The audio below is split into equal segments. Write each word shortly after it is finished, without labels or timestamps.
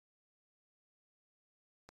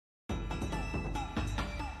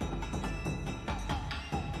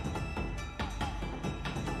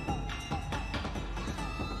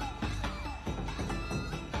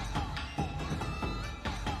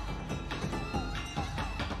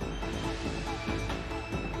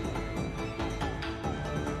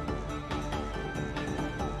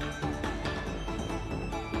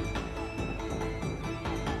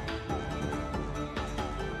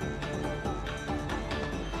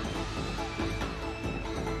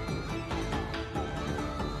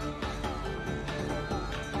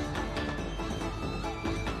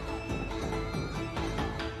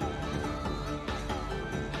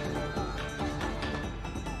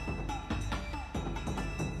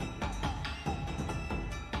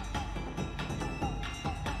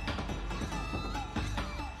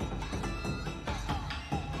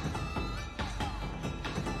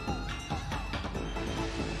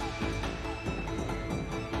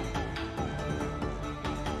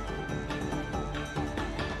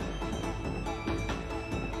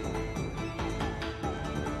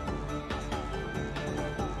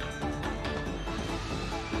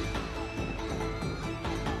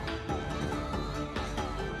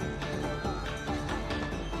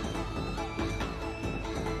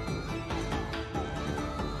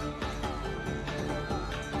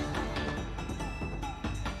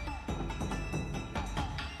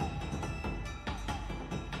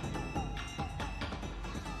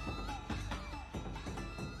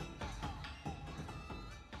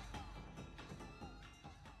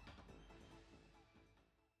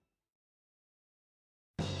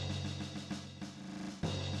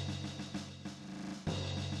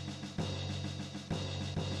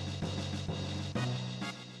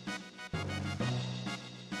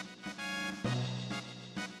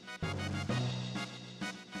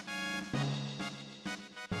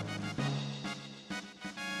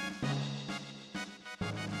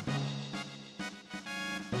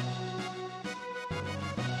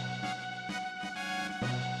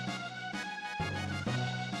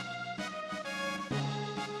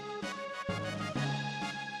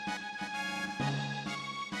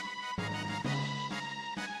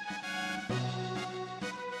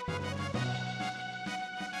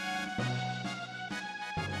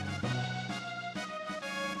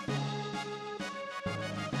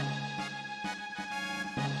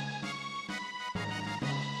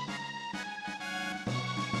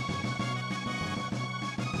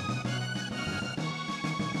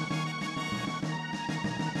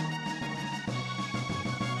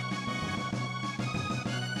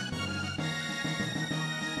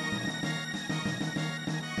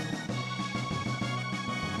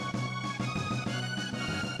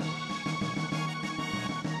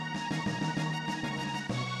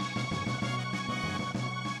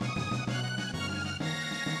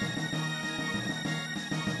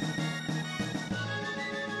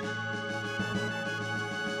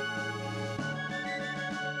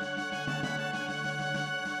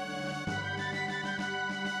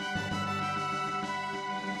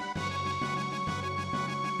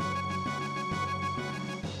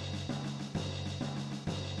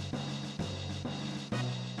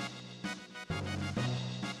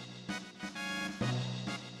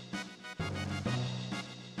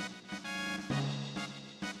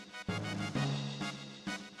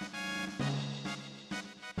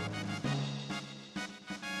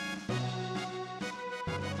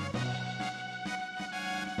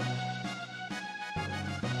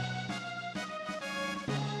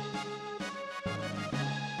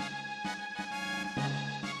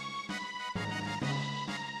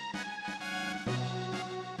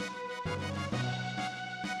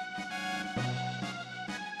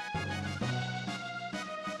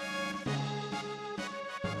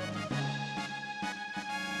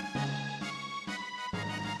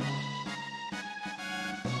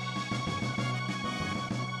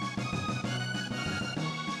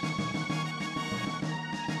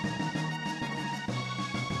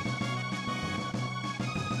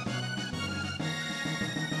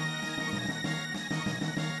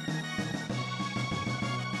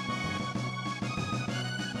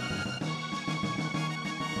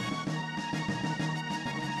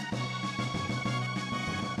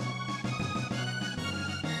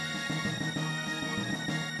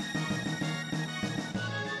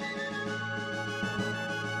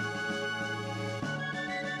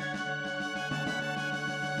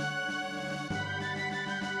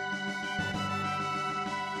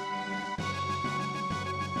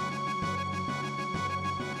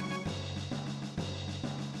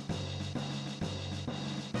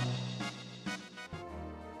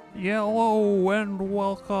Hello and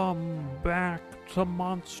welcome back to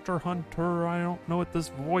Monster Hunter. I don't know what this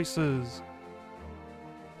voice is.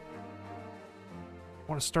 I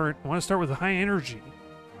want to start with high energy.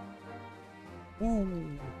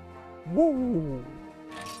 Woo. Woo.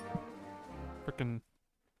 Frickin'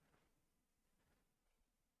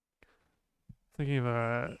 thinking of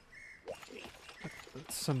I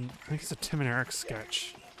think it's a Tim and Eric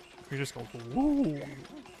sketch. You just go woo.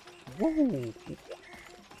 Woo.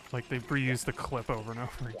 Like they reuse the clip over and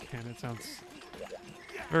over again. It sounds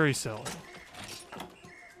very silly.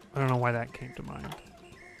 I don't know why that came to mind.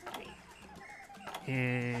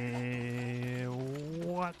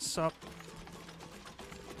 What's up?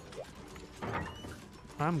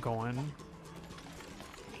 I'm going.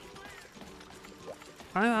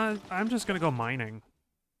 I'm just gonna go mining.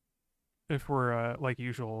 If we're like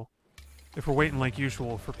usual. If we're waiting like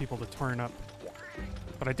usual for people to turn up.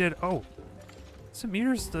 But I did. Oh. St.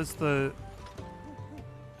 Meters does the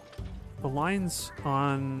lines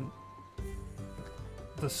on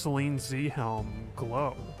the Celine Z helm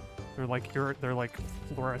glow. They're like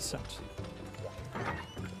fluorescent.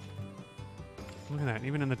 Look at that.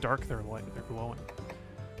 Even in the dark, they're glowing.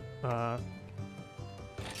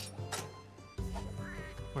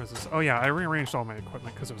 What is this? Oh yeah, I rearranged all my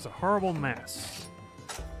equipment because it was a horrible mess.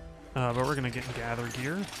 But we're gonna get in gather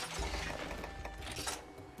gear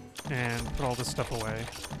and put all this stuff away.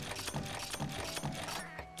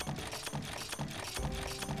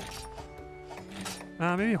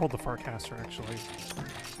 Maybe hold the Farcaster, actually.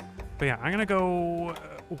 But yeah, I'm gonna go,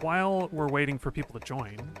 while we're waiting for people to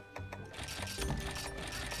join,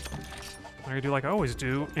 I'm gonna do like I always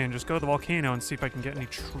do, and just go to the volcano and see if I can get any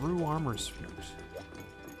true armor spheres.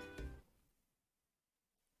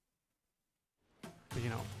 But, you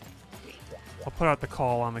know, I'll put out the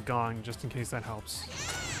call on the gong just in case that helps.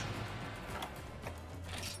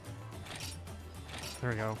 There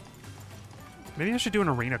we go. Maybe I should do an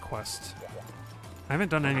arena quest. I haven't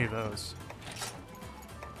done any of those.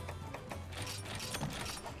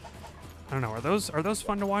 I don't know. Are those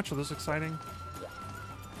fun to watch? Are those exciting?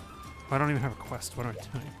 Oh, I don't even have a quest. What am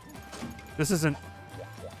I doing? This isn't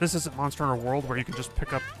Monster Hunter World where you can just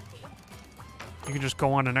pick up. You can just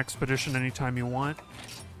go on an expedition anytime you want.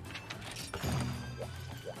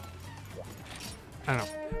 I don't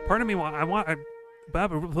know. Part of me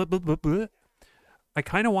I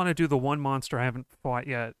kind of want to do the one monster I haven't fought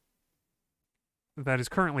yet that is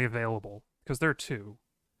currently available, because there are two.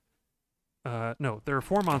 No, there are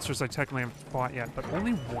 4 monsters I technically haven't fought yet, but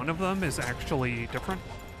only one of them is actually different.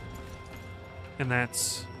 And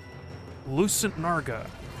that's Lucent Narga.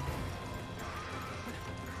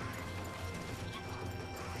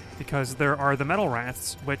 Because there are the Metal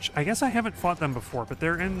Wraths, which I guess I haven't fought them before, but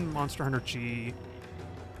they're in Monster Hunter G.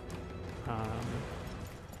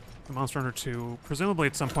 Monster Hunter 2. Presumably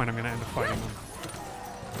at some point I'm going to end up fighting them.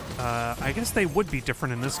 I guess they would be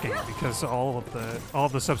different in this game because all of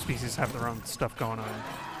the subspecies have their own stuff going on.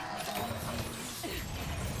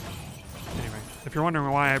 Anyway, if you're wondering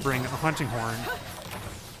why I bring a hunting horn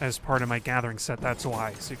as part of my gathering set, that's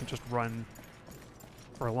why. So you can just run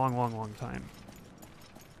for a long, long, long time.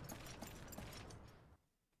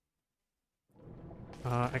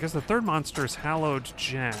 I guess the third monster is Hallowed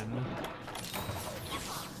Jen.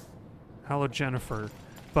 Hallowed Jennifer.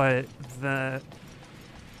 But I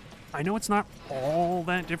know it's not all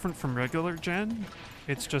that different from regular Jen.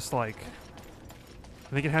 It's just like,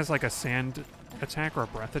 I think it has like a sand attack or a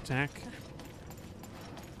breath attack.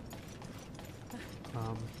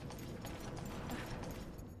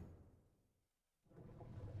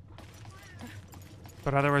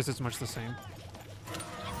 But otherwise it's much the same.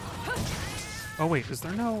 Oh wait, is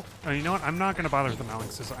there no... Oh, you know what? I'm not going to bother with the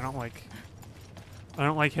Melanxes. I don't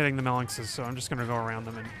like hitting the Melanxes, so I'm just going to go around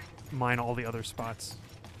them and mine all the other spots.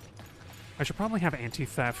 I should probably have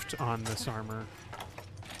anti-theft on this armor.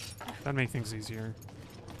 That'd make things easier.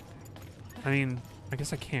 I mean, I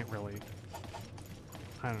guess I can't really.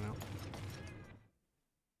 I don't know.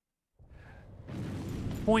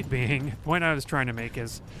 Point being, the point I was trying to make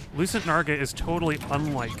is, Lucent Narga is totally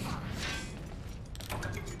unlike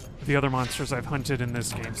the other monsters I've hunted in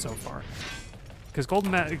this game so far. Because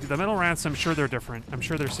the Metal Wraths, I'm sure they're different. I'm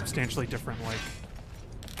sure they're substantially different. Like,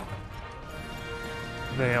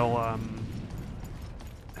 they'll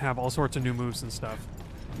have all sorts of new moves and stuff.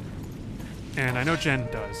 And I know Jen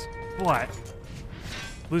does. But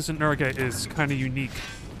Lucent Narga is kind of unique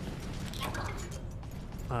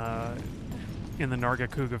in the Narga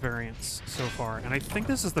Kuga variants so far. And I think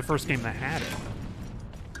this is the first game that had it.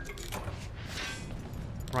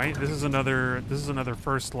 Right? This is another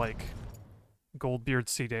first, like, Goldbeard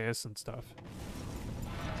Cedeus and stuff.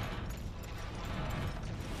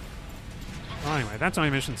 Well, anyway, that's my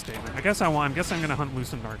mission statement. I guess I'm gonna hunt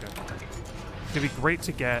Lucent Narga. It'd be great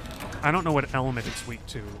to get... I don't know what element it's weak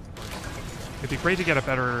to. It'd be great to get a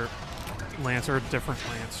better lance or a different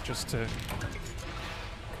lance just to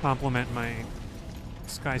complement my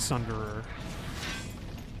Sky Sunderer.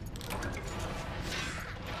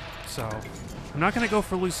 So, I'm not going to go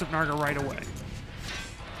for Lucent Narga right away.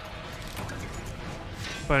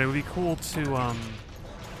 But it would be cool to, I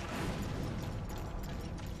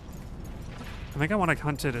think I want to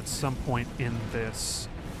hunt it at some point in this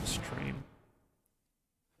stream.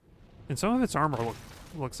 And some of its armor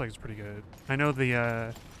looks like it's pretty good. I know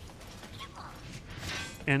the,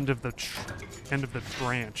 end of the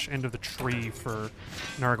tree for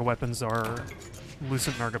Narga weapons are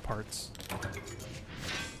Lucent Narga parts.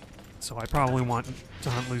 So I probably want to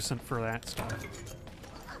hunt Lucent for that stuff.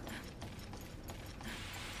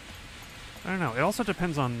 I don't know. It also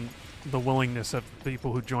depends on the willingness of the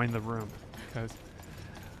people who join the room, because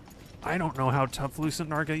I don't know how tough Lucent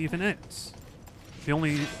Narga even is. The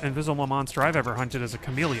only invisible monster I've ever hunted is a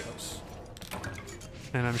Chameleos.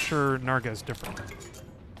 And I'm sure Narga is different.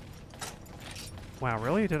 Wow,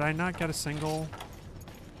 really? Did I not get a single?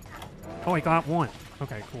 Oh, I got one.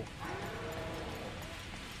 Okay, cool.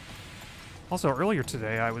 Also, earlier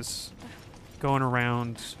today, I was going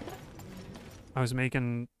around... I was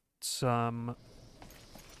making some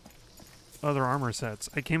other armor sets.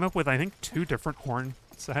 I came up with, I think, 2 different horn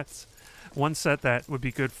sets. One set that would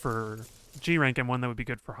be good for G rank and one that would be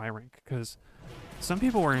good for high rank, because some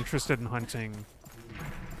people were interested in hunting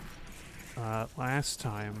last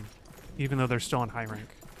time, even though they're still in high rank.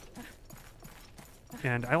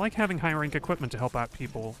 And I like having high rank equipment to help out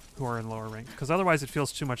people who are in lower rank, because otherwise it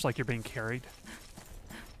feels too much like you're being carried.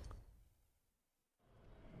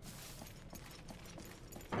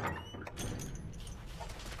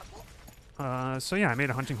 So yeah, I made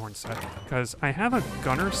a hunting horn set, because I have a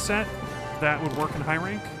gunner set that would work in high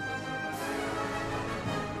rank.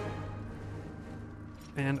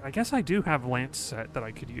 And I guess I do have lance set that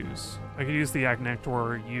I could use. I could use the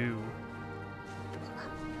Agnector U,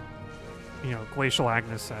 you know, Glacial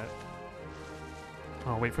Agnes set.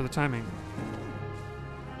 I'll wait for the timing.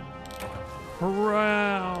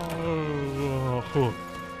 Hurrah!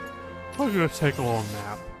 I'm gonna take a little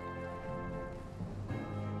nap.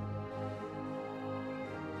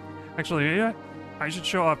 Actually, yeah, I should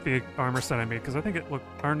show off the armor set I made, because I think it looked...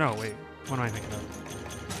 Or no, wait. What am I thinking of?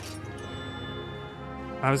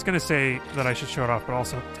 I was gonna say that I should show it off, but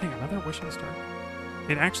also... Dang, another wishing star.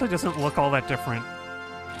 It actually doesn't look all that different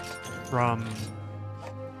from...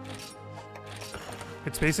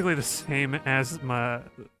 It's basically the same as my...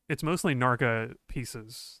 It's mostly Narga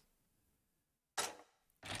pieces.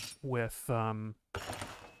 With, I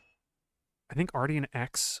think Ardian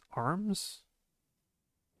X arms?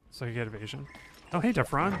 So you get evasion. Oh, hey,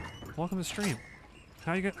 Defron. Welcome to the stream.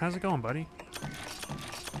 How's it going, buddy?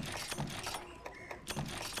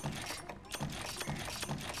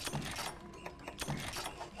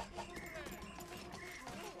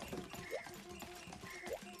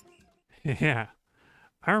 Yeah,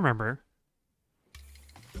 I remember.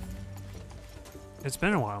 It's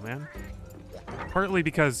been a while, man. Partly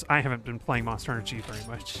because I haven't been playing Monster Hunter G very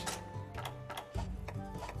much.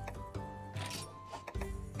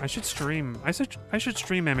 I should stream. I should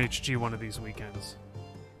stream MHG one of these weekends.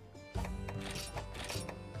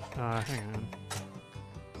 Hang on.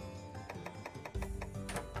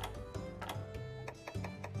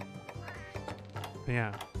 But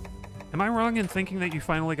yeah. Am I wrong in thinking that you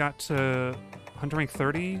finally got to Hunter Rank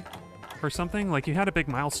 30 or something? Like, you had a big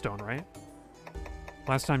milestone, right?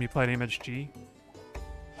 Last time you played MHG?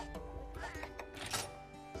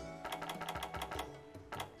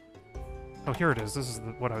 Oh, here it is. This is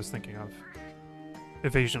what I was thinking of.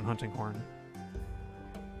 Evasion Hunting Horn.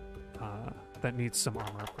 That needs some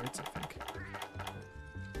armor upgrades, I think.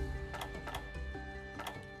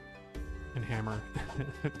 And hammer.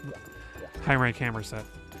 High rank hammer set.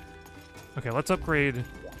 Okay, let's upgrade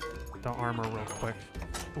the armor real quick.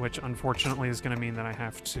 Which, unfortunately, is going to mean that I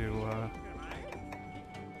have to...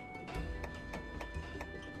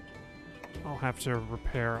 I'll have to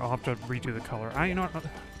repair... I'll have to redo the color. You know what?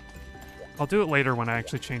 I'll do it later when I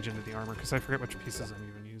actually change into the armor, because I forget which pieces I'm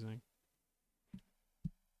even using.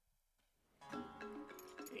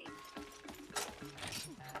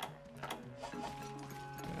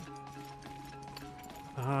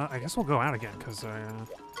 Yeah. I guess we'll go out again, because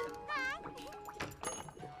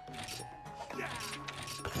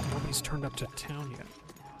nobody's turned up to town yet.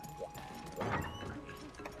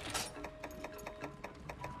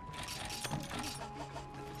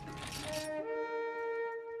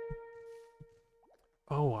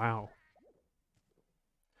 Oh, wow.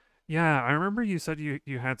 Yeah, I remember you said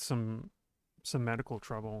you had some medical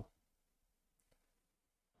trouble.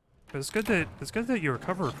 But it's good that you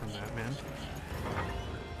recovered from that, man.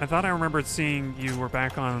 I thought I remembered seeing you were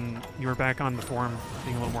back on the forum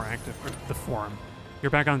being a little more active. Or the forum. You're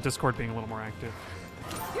back on Discord being a little more active.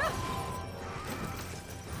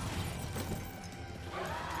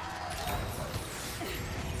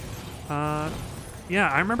 Yeah,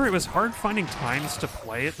 I remember it was hard finding times to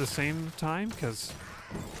play at the same time because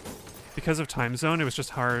of time zone. It was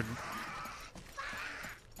just hard.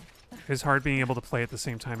 It was hard being able to play at the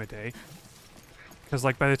same time of day. Because,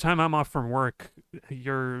 like, by the time I'm off from work,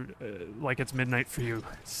 you're, like, it's midnight for you.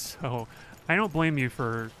 So, I don't blame you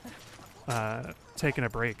for, taking a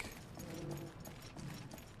break.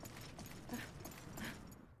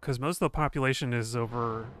 Because most of the population is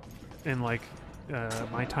over in, like,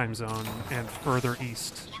 my time zone and further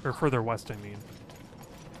east, or further west, I mean.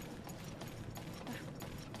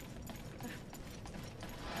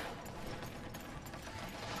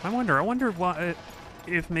 I wonder what,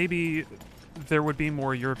 if maybe there would be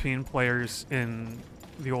more European players in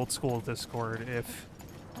the old school Discord if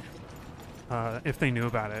they knew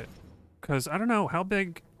about it. Because I don't know how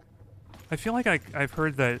big. I feel like I've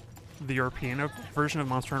heard that the European version of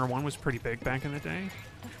Monster Hunter 1 was pretty big back in the day.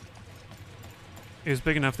 It was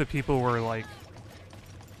big enough that people were like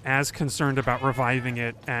as concerned about reviving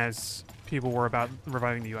it as people were about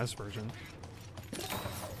reviving the US version.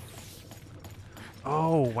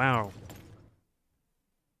 Oh, wow.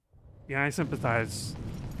 Yeah, I sympathize.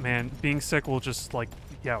 Man, being sick will just, like,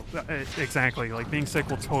 yeah, exactly. Like, being sick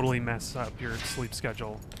will totally mess up your sleep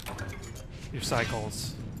schedule, your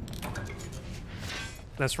cycles.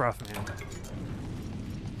 That's rough, man.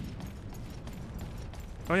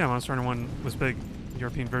 Oh yeah, Monster Hunter 1 was big. The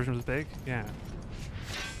European version was big? Yeah.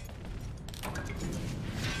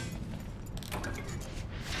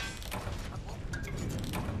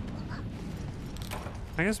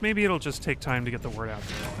 I guess maybe it'll just take time to get the word out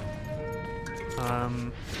there.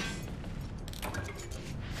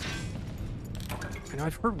 You know,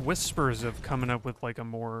 I've heard whispers of coming up with like a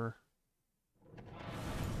more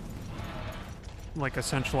like a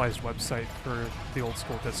centralized website for the old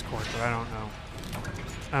school Discord, but I don't know.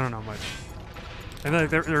 I don't know much. And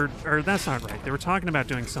or that's not right. They were talking about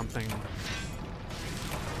doing something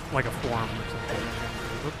like a forum or something.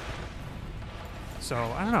 Oop. So,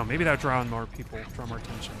 I don't know, maybe that would draw more people, draw more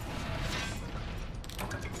attention.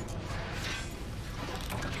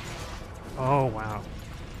 Oh, wow.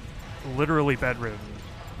 Literally bedridden.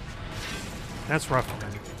 That's rough,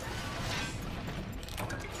 man.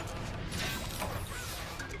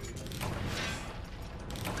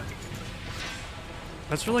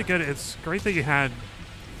 That's really good. It's great that you had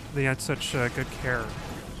such good care,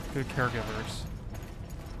 good caregivers.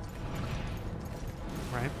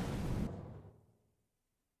 Right?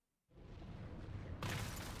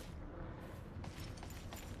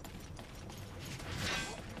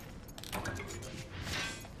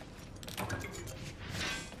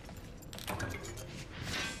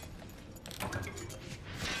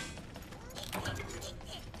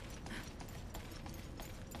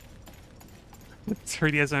 The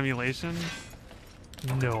 3DS emulation?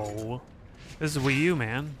 No. This is Wii U,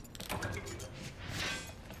 man.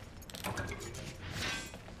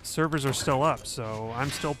 Servers are still up, so I'm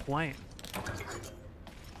still playing.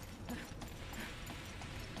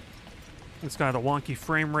 It's got a wonky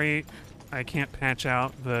frame rate. I can't patch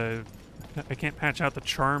out the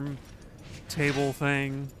charm table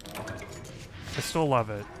thing. I still love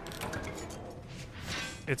it.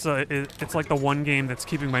 It's like the one game that's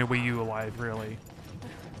keeping my Wii U alive, really.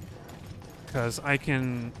 Because I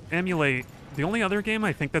can emulate the only other game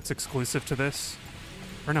I think that's exclusive to this.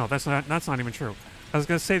 Or no, that's not even true. I was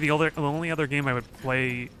gonna say the only other game I would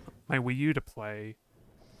play my Wii U to play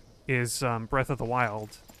is Breath of the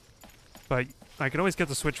Wild. But I could always get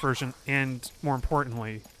the Switch version, and more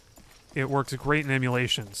importantly, it works great in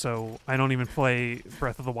emulation, so I don't even play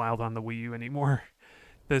Breath of the Wild on the Wii U anymore.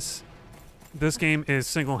 This game is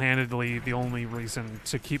single-handedly the only reason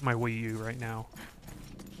to keep my Wii U right now.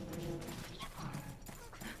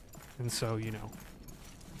 And so, you know,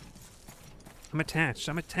 I'm attached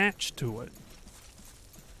to it.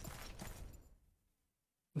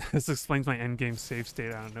 This explains my endgame save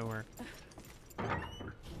state out of nowhere.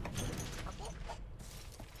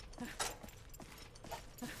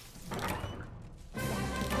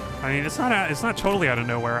 I mean, it's not totally out of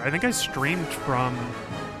nowhere. I think I streamed from...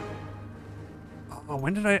 Oh,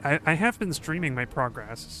 when did I have been streaming my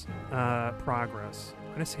progress. Why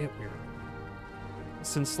did I say it weird?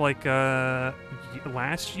 Since, like,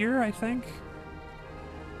 last year, I think?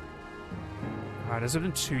 God, has it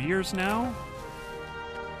been 2 years now?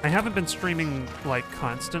 I haven't been streaming, like,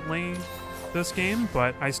 constantly this game,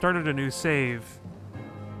 but I started a new save,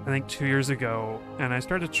 I think 2 years ago, and I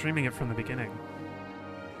started streaming it from the beginning.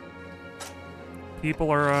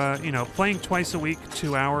 People are, you know, playing twice a week,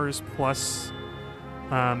 2 hours, plus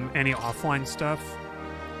any offline stuff.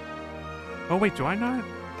 Oh, wait, do I not?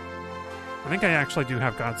 I think I actually do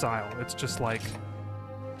have God's Isle. It's just like...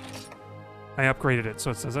 I upgraded it,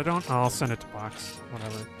 so it says I don't. I'll send it to Box.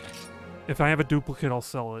 Whatever. If I have a duplicate, I'll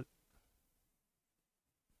sell it.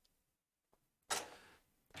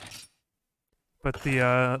 But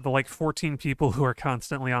the like 14 people who are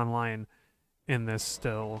constantly online in this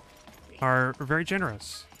still are very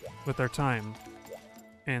generous with their time.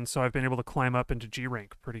 And so I've been able to climb up into G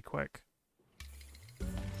rank pretty quick.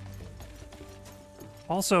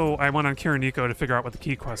 Also, I went on Kiriniko to figure out what the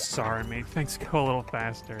key quests are and made things go a little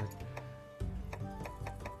faster.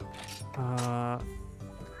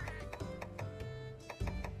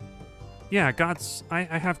 Yeah, I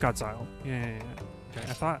have God's Isle. Yeah. Okay,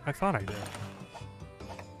 I thought I did.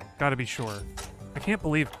 Gotta be sure. I can't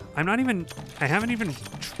believe I haven't even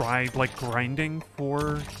tried like grinding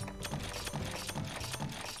for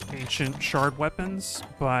ancient shard weapons,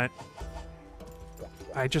 but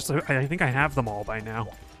I think I have them all by now.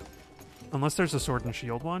 Unless there's a sword and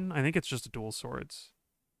shield one. I think it's just a dual swords.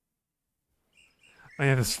 Oh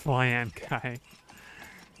yeah, this Fly-Ant guy.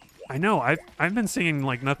 I know, I've been seeing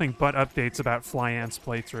like nothing but updates about Fly-Ant's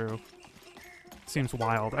playthrough. Seems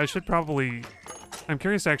wild. I should probably... I'm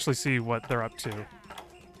curious to actually see what they're up to.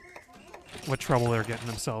 What trouble they're getting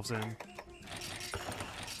themselves in.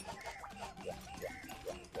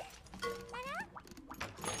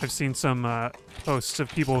 I've seen some posts of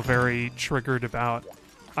people very triggered about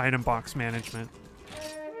item box management.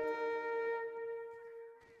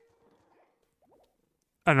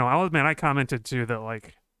 I don't know, I'll admit I commented too that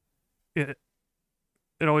like it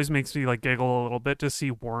always makes me like giggle a little bit to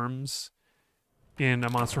see worms in a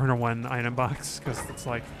Monster Hunter 1 item box, because it's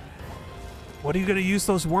like, what are you gonna use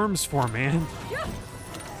those worms for, man?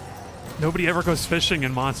 Nobody ever goes fishing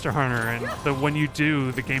in Monster Hunter, and when you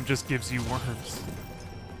do, the game just gives you worms.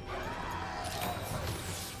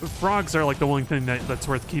 Frogs are like the only thing that's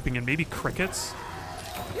worth keeping, and maybe crickets,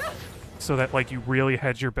 so that like you really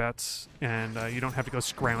hedge your bets and you don't have to go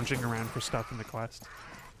scrounging around for stuff in the quest.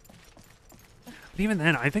 But even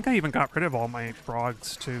then, I think I even got rid of all my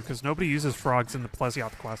frogs too, because nobody uses frogs in the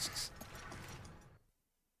Plesioth quests.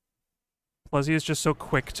 Plesio is just so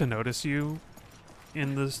quick to notice you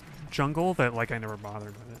in the jungle that like I never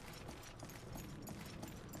bothered with it.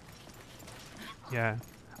 Yeah.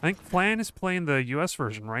 I think Flan is playing the US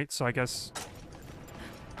version, right? So I guess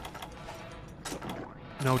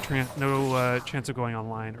no chance of going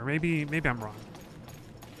online, or maybe I'm wrong.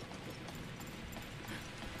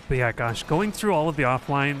 But yeah, gosh, going through all of the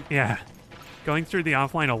offline, going through the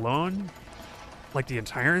offline alone, like the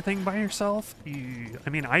entire thing by yourself. I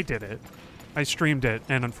mean, I did it. I streamed it,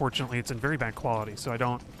 and unfortunately, it's in very bad quality. So I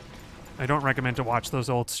don't recommend to watch those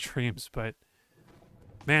old streams. But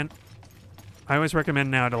man, I always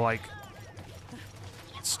recommend now to like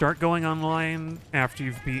start going online after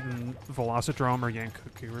you've beaten Velocidrome or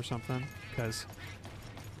Yankuku or something, because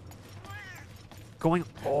going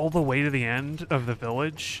all the way to the end of the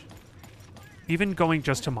village, even going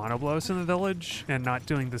just to Monoblos in the village and not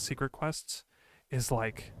doing the secret quests, is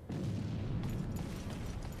like,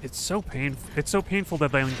 it's so painful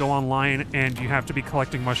that they go online and you have to be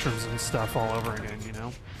collecting mushrooms and stuff all over again, you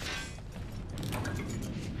know?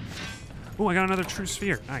 Ooh, I got another true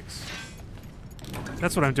sphere. Nice.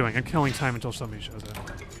 That's what I'm doing. I'm killing time until somebody shows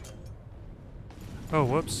up. Oh,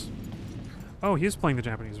 whoops. Oh, he is playing the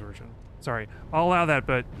Japanese version. Sorry. I'll allow that,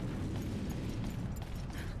 but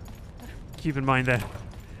keep in mind that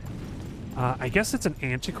I guess it's an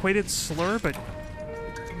antiquated slur, but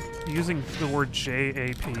using the word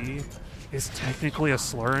JAP is technically a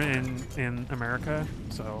slur in America,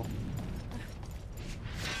 so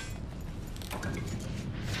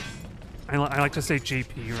I like to say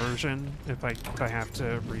JP version if I have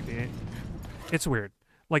to abbreviate. It's weird.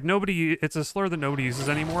 Like it's a slur that nobody uses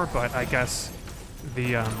anymore, but I guess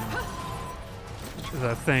the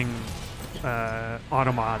thing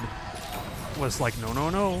Automod was like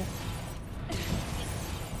no.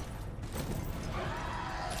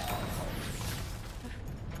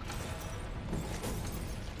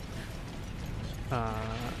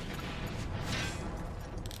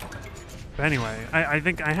 But anyway, I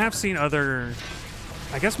think I have seen other,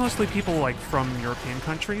 I guess mostly people like from European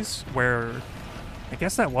countries where I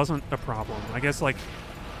guess that wasn't a problem. I guess like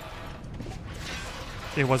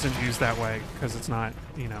it wasn't used that way because it's not,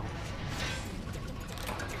 you know,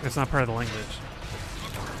 It's not part of the language.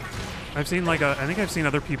 I've seen like I think I've seen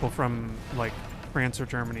other people from like France or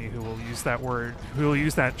Germany who will use that word, who will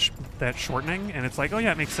use that that shortening, and it's like, oh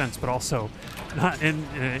yeah, it makes sense, but also not in.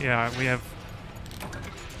 Yeah, we have.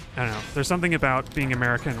 I don't know. There's something about being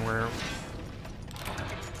American where.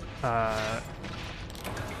 I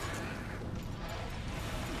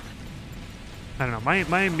don't know.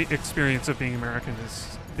 My experience of being American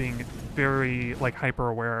is being very like hyper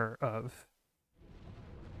aware of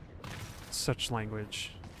such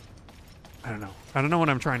language. I don't know. I don't know what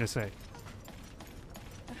I'm trying to say.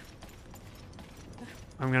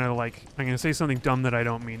 I'm gonna say something dumb that I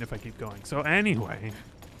don't mean if I keep going. So anyway.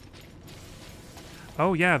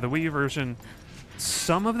 Oh yeah, the Wii version.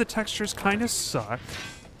 Some of the textures kind of suck.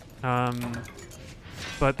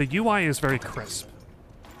 But the UI is very crisp.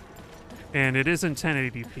 And it is in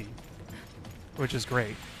 1080p, which is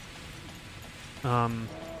great. You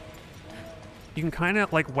can kind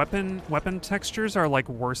of like weapon textures are like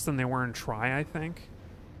worse than they were in Try, I think.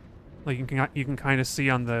 Like you can kind of see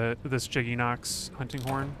on this Jiggynox hunting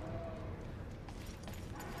horn,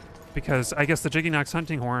 because I guess the Jiggynox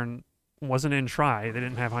hunting horn wasn't in Try. They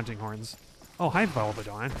didn't have hunting horns. Oh, hi,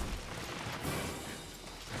 Velvedon.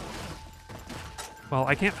 Well,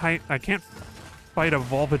 I can't fight a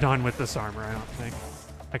Volvidon with this armor, I don't think.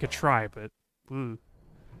 I could try, but ooh.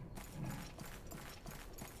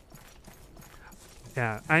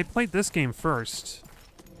 Yeah, I played this game first,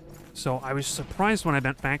 so I was surprised when I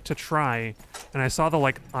went back to Try, and I saw the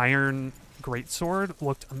like iron greatsword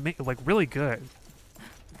looked like really good,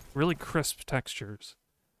 really crisp textures,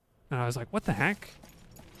 and I was like, what the heck?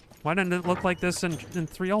 Why didn't it look like this in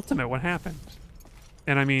 3 Ultimate? What happened?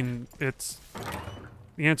 And I mean, the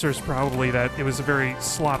answer is probably that it was a very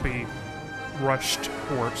sloppy, rushed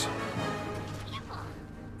port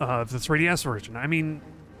of the 3DS version. I mean,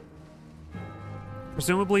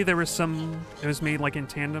 presumably there was it was made like in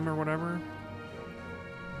tandem or whatever.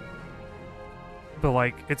 But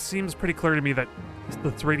like, it seems pretty clear to me that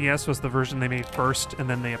the 3DS was the version they made first, and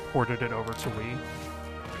then they ported it over to Wii.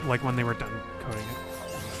 Like when they were done coding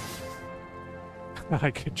it. I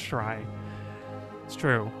could try. It's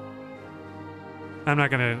true. I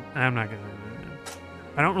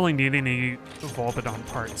don't really need any Volvidon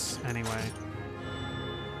parts anyway.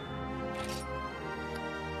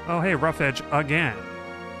 Oh, hey, Rough Edge again.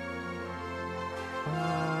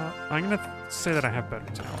 I'm gonna say that I have better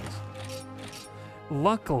talents.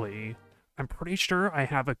 Luckily, I'm pretty sure I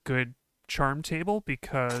have a good charm table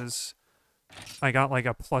because I got like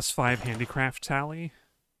a +5 handicraft tally.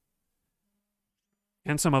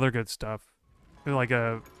 And some other good stuff. Like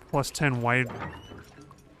a +10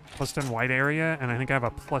 wide area, and I think I have a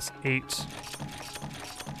 +8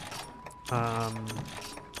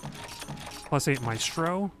 +8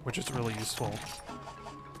 Maestro, which is really useful.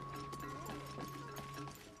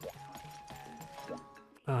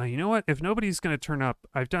 You know what? If nobody's gonna turn up,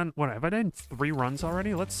 I've done 3 runs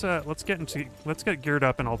already? Let's get geared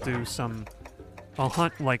up, and I'll do some. I'll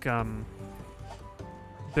hunt like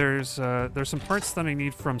There's some parts that I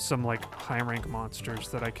need from some like high rank monsters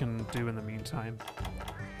that I can do in the meantime.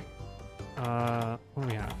 What do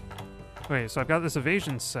we have? Okay, so I've got this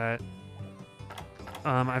evasion set.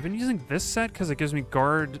 I've been using this set because it gives me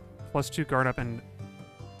guard +2 guard up and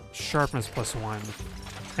sharpness +1.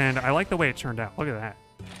 And I like the way it turned out. Look at that.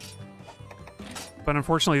 But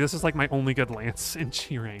unfortunately, this is like my only good lance in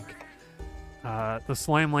G rank. The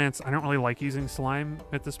slime lance, I don't really like using slime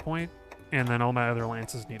at this point. And then all my other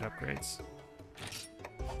lances need upgrades.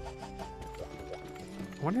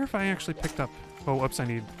 I wonder if I actually picked up... Oh, oops, I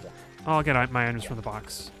need... Oh, I'll get my items from the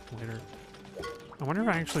box later. I wonder if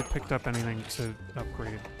I actually picked up anything to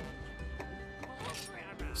upgrade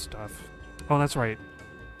stuff. Oh, that's right.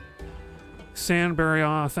 Sand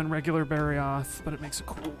Barioth and regular Barioth, but it makes a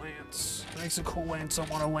cool lance. It makes a cool lance, I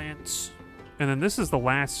want a lance. And then this is the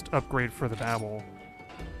last upgrade for the Babel.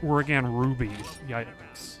 Oregon Ruby.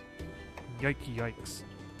 Yikes. Yikes.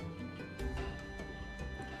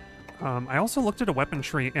 I also looked at a weapon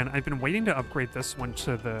tree, and I've been waiting to upgrade this one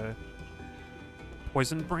to the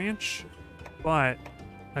poison branch, but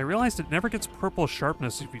I realized it never gets purple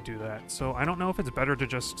sharpness if you do that, so I don't know if it's better to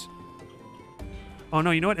just... Oh no,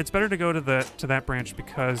 you know what? It's better to go to that branch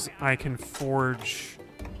because I can forge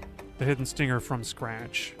the Hidden Stinger from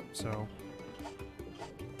scratch, so...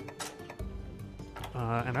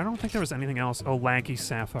 and I don't think there was anything else. Oh, Laggy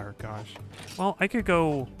Sapphire, gosh. Well, I could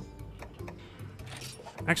go...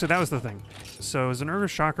 Actually, that was the thing. So, Zenurga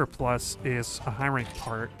Shocker Plus is a high rank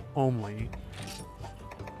part only.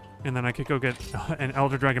 And then I could go get an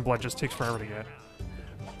Elder Dragon Blood, just takes forever to get.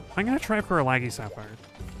 I'm gonna try for a Laggy Sapphire.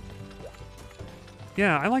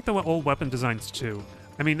 Yeah, I like the old weapon designs too.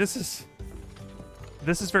 I mean, this is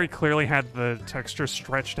very clearly had the texture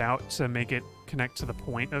stretched out to make it connect to the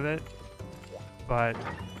point of it. But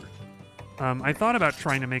I thought about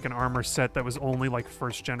trying to make an armor set that was only like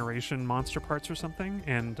first generation monster parts or something,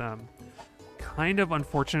 and kind of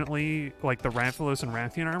unfortunately, like the Rathalos and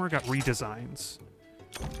Rathian armor got redesigns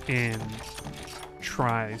in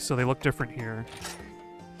Tri, so they look different here.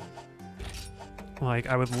 Like,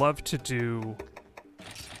 I would love to do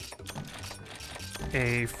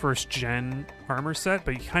a first gen armor set,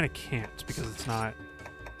 but you kind of can't because it's not,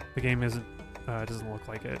 the game isn't doesn't look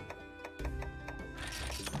like it.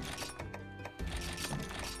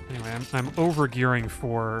 Anyway, I'm over gearing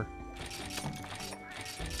for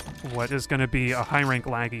what is going to be a high rank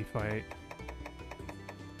laggy fight.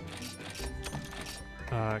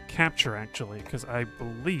 Capture actually, because I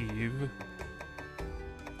believe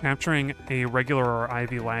capturing a regular or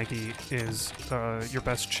Ivy laggy is your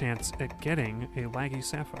best chance at getting a laggy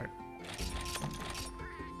sapphire.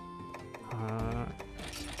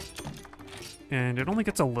 And it only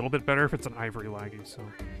gets a little bit better if it's an ivory laggy, so.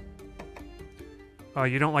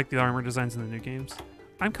 You don't like the armor designs in the new games?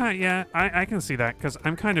 I'm kind of, yeah, I can see that, because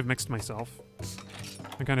I'm kind of mixed myself.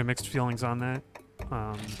 I'm kind of mixed feelings on that.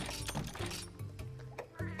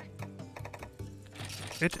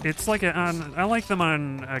 It's like I like them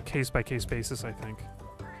on a case-by-case basis, I think.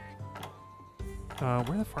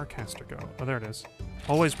 Where'd the Farcaster go? Oh, there it is.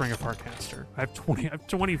 Always bring a Farcaster. I have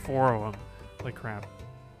 24 of them. Like crap.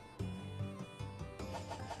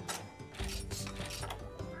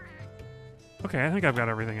 Okay, I think I've got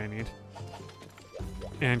everything I need.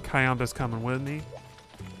 And Kayamba's coming with me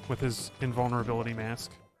with his invulnerability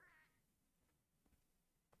mask.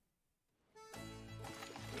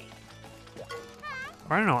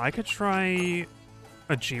 I don't know, I could try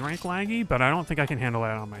a G-rank laggy, but I don't think I can handle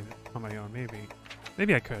that on my own, maybe.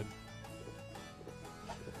 Maybe I could.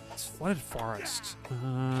 It's Flooded Forest.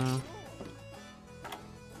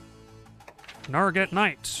 Narget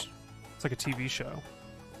Night. It's like a TV show.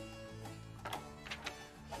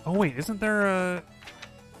 Oh wait, isn't there a...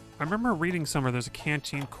 I remember reading somewhere there's a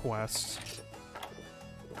canteen quest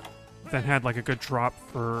that had like a good drop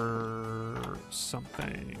for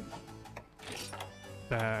something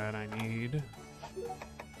that I need.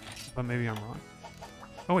 But maybe I'm wrong.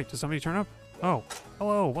 Oh wait, did somebody turn up? Oh,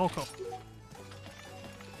 hello, welcome.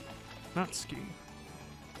 Not Ski.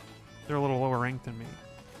 They're a little lower ranked than me.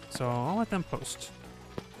 So I'll let them post.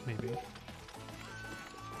 Maybe.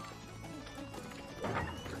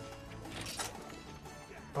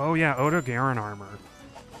 Oh yeah, Odo Garen armor.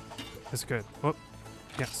 Is good. Oh,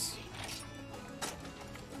 yes.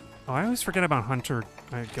 Oh, I always forget about Hunter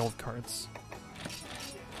guild cards.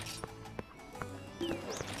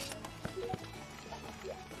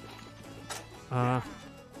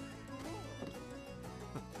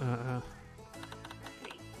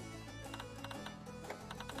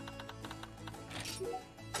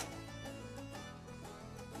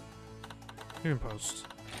 You can post.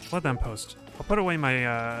 Let them post. I'll put away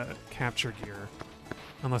my capture gear.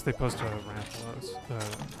 Unless they post a Rathalos.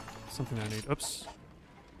 Something I need. Oops.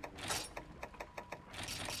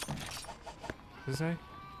 What did it say?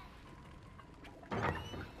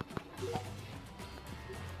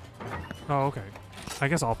 Oh, okay. I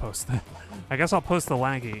guess I'll post that. I guess I'll post the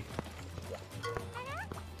laggy.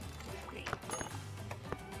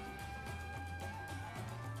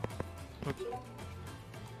 Oops.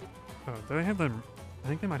 Oh, do they have their... I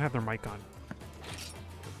think they might have their mic on.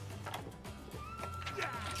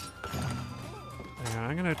 Yeah,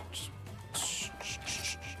 I'm gonna...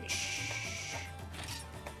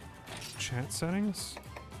 Chat settings?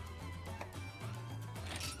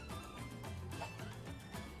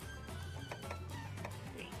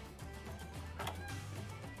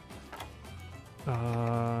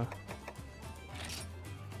 I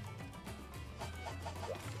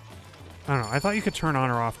don't know. I thought you could turn on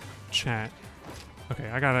or off chat. Okay,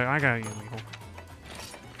 I got you, illegal.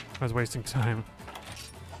 I was wasting time.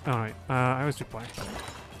 Alright, I always do black belt.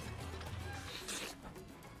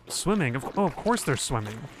 Swimming? Of course they're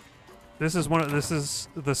swimming. This is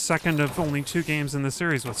the second of only 2 games in the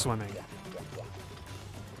series with swimming.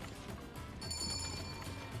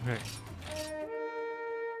 Okay.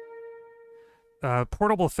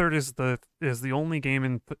 Portable Third is the only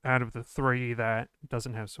game out of the 3 that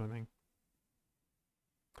doesn't have swimming.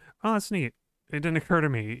 Oh, that's neat. It didn't occur to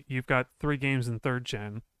me. You've got 3 games in 3rd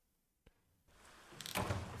gen.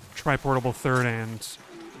 Try Portable Third and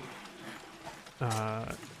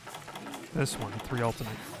this one, 3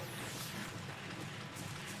 Ultimate.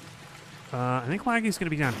 I think Laggy's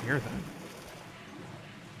gonna be down here then.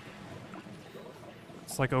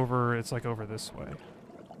 It's like over this way.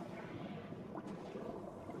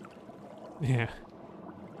 Yeah.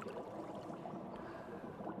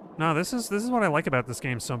 No, this is what I like about this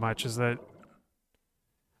game so much, is that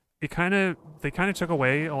they kind of took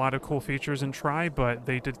away a lot of cool features in Try, but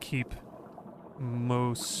they did keep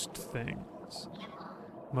most things.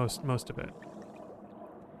 Most of it.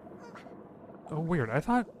 Oh, weird. I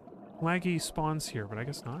thought Laggy spawns here, but I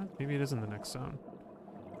guess not. Maybe it is in the next zone.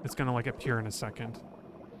 It's gonna, like, appear in a second.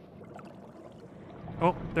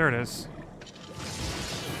 Oh, there it is.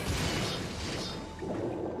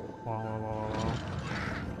 Whoa, whoa, whoa, whoa.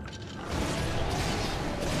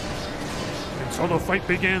 And so the fight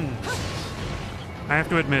begins! I have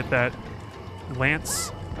to admit that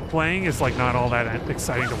Lance playing is, like, not all that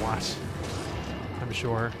exciting to watch. I'm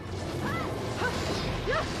sure.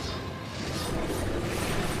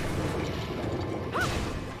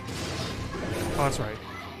 Oh, that's right.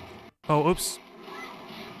 Oh, oops.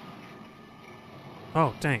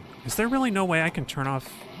 Oh, dang. Is there really no way I can turn off...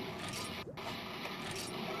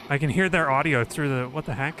 I can hear their audio through the... What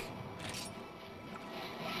the heck?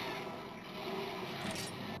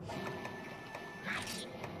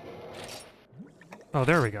 Oh,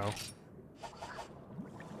 there we go.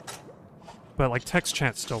 But, like, text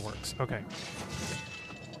chat still works. Okay.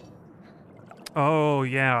 Oh,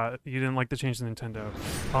 yeah. You didn't like the change to Nintendo.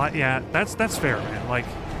 Yeah, that's fair, man. Like...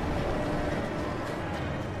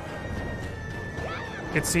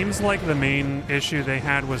 It seems like the main issue they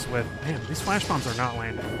had was with... Man, these flash bombs are not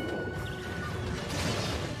landing.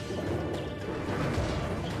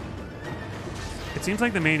 It seems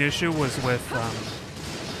like the main issue was with,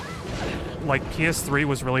 like, PS3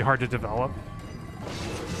 was really hard to develop.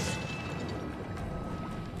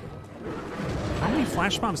 How many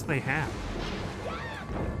flash bombs do they have?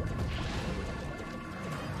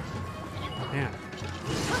 Oh, man.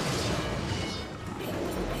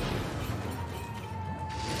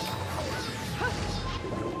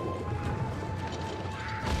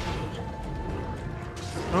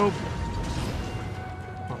 Oh.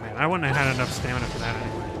 Oh man, I wouldn't have had enough stamina for that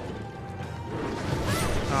anyway.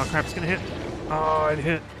 Oh crap, it's gonna hit. Oh, it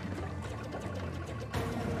hit.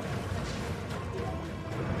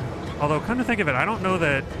 Although, come to think of it, I don't know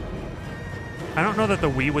that the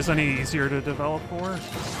Wii was any easier to develop for.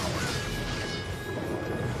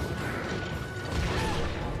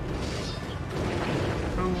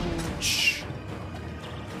 Ouch.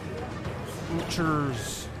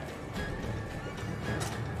 Ouchers.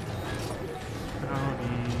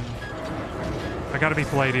 I gotta be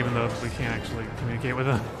polite even though we can't actually communicate with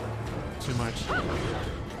them too much.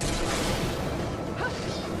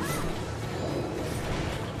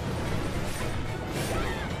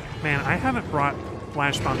 Man, I haven't brought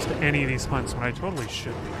flash bombs to any of these hunts when I totally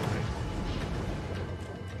should be.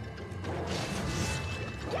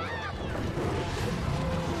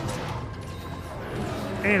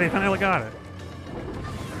 Hey, they finally got it.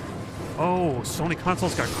 Oh, Sony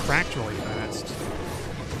consoles got cracked really fast.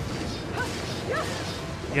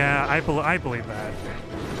 Yeah, I believe that.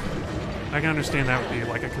 I can understand that would be,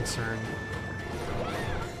 like, a concern.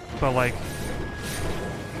 But, like...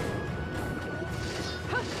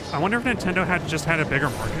 I wonder if Nintendo had just had a bigger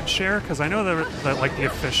market share, because I know that, like, the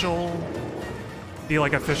official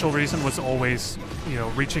reason was always, you know,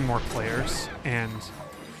 reaching more players, and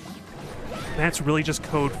that's really just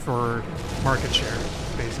code for market share,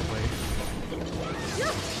 basically.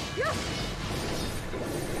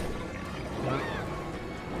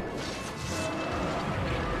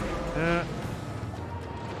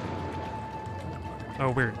 Oh,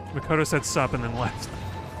 weird. Makoto said sup and then left.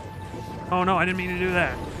 Oh no, I didn't mean to do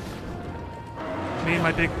that. Me and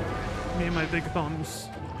my big thumbs.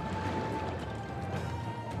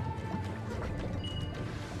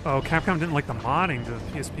 Oh, Capcom didn't like the modding to the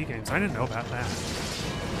PSP games. I didn't know about that.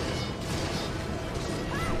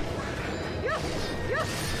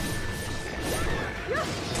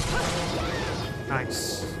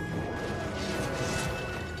 Nice.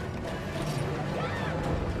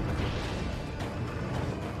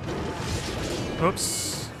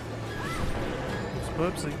 Oops.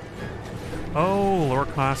 Whoopsie. Oh, lower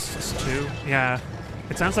costs too. Yeah.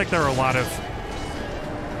 It sounds like there are a lot of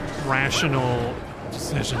rational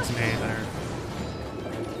decisions made there.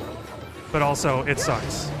 But also, it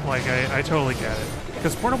sucks. Like, I totally get it.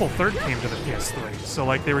 Because Portable 3rd came to the PS3, so,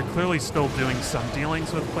 like, they were clearly still doing some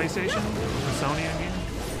dealings with PlayStation, or Sony, I mean.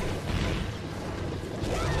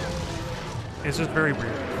 It's just very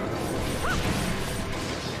weird.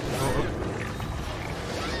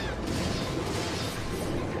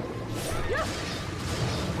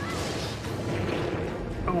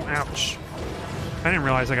 Oh, ouch. I didn't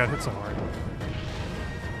realize I got hit so hard.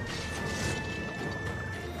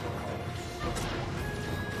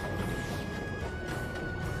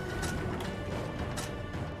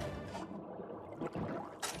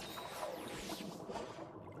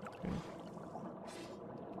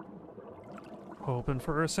 Hoping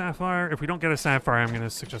for a sapphire. If we don't get a sapphire, I'm going to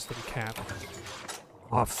suggest that we cap.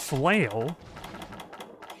 A flail?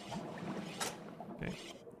 Okay.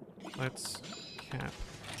 Let's cap.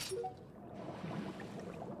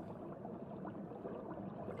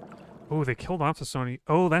 Oh, they killed off the Sony.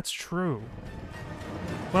 Oh, that's true.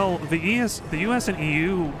 Well, the US and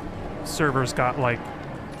EU servers got, like,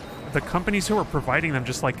 the companies who were providing them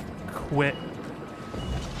just, like, quit.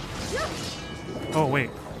 Oh, wait.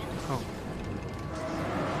 Oh.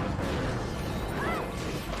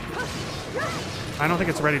 I don't think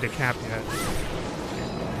it's ready to cap yet.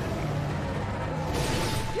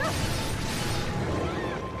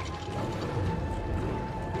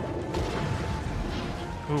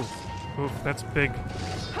 Ooh. Ooh, that's big.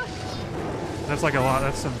 That's like a lot.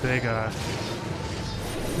 That's some big,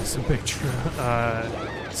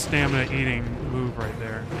 stamina eating move right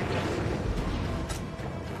there.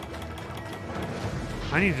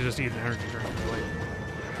 I need to just eat an energy drink, really.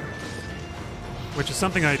 Which is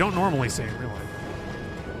something I don't normally say in real life.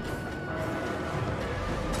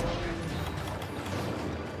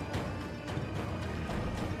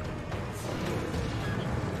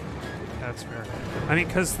 That's fair. I mean,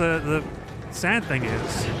 because the sad thing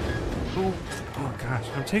is... Ooh, oh gosh,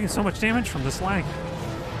 I'm taking so much damage from this lag.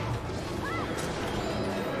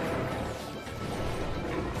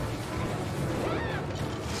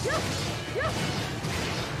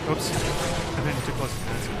 Oops. I'm hitting too close to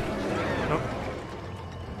that. Oh.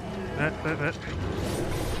 That.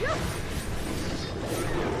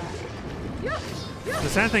 The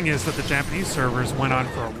sad thing is that the Japanese servers went on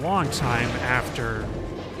for a long time after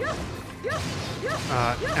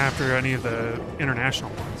any of the international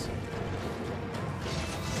ones.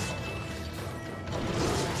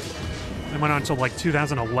 They went on until like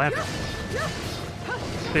 2011.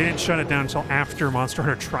 They didn't shut it down until after Monster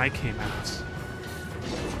Hunter Tri came out.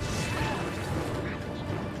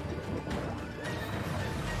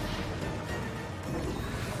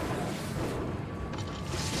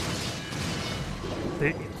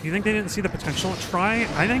 Do you think they didn't see the potential at Tri?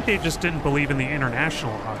 I think they just didn't believe in the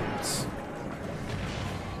international audience.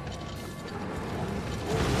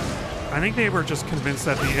 I think they were just convinced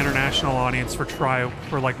that the international audience for Tri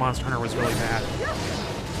for like Monster Hunter was really bad.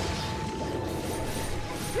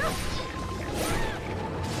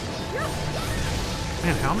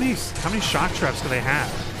 Man, how many shock traps do they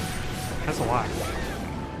have? That's a lot.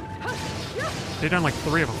 They've done like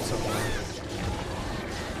 3 of them so far.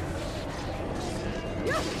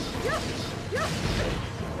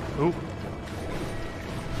 Ooh.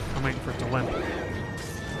 I'm waiting for it to limp.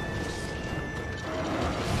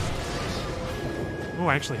 Ooh,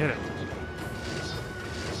 I actually hit it.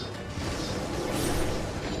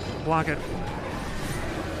 Block it.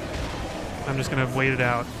 I'm just gonna wait it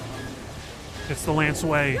out. It's the Lance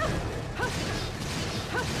way.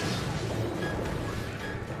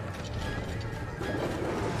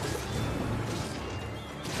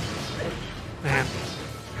 Man.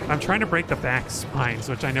 I'm trying to break the back spines,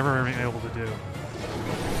 which I never been able to do.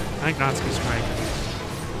 I think Natsuki's trying.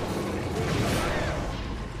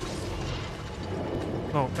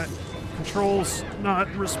 Oh, that control's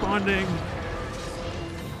not responding.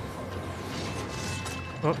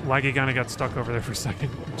 Oh, Laggy kinda got stuck over there for a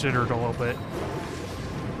second. Jittered a little bit.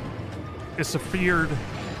 It's afeared.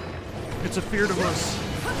 It's afeared of us.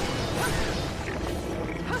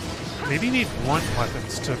 Maybe you need blunt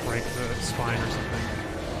weapons to break the spine or something.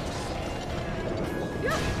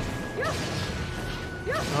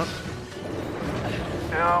 Oh.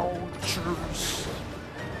 Ouchers.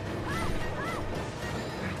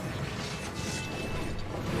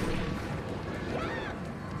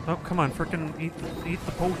 Oh, come on, frickin' eat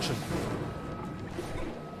the potion.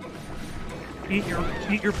 Eat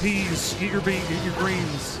your peas, eat your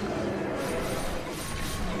greens.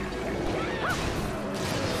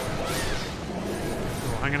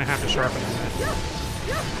 Oh, I'm gonna have to sharpen it.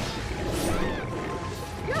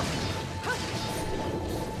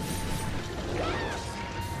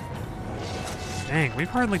 Dang, we've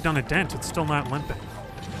hardly done a dent. It's still not limping.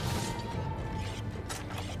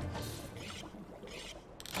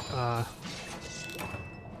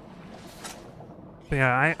 But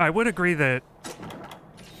yeah, I would agree that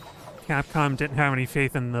Capcom didn't have any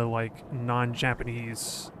faith in the, like,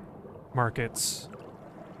 non-Japanese markets.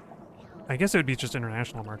 I guess it would be just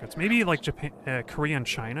international markets. Maybe, like, Japan, Korea and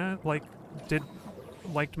China, like,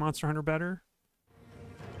 liked Monster Hunter better.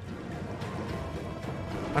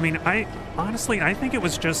 I mean, honestly, I think it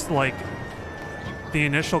was just, like, the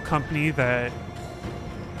initial company that,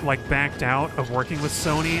 like, backed out of working with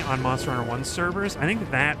Sony on Monster Hunter 1 servers. I think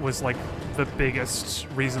that was, like, the biggest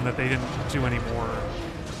reason that they didn't do any more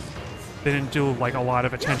they didn't do like a lot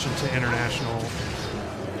of attention to international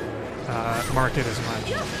market as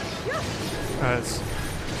much. Because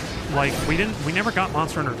like we never got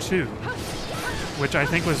Monster Hunter 2, which I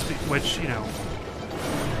think was, you know,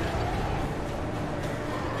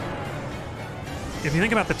 if you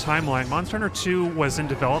think about the timeline, Monster Hunter 2 was in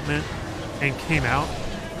development and came out.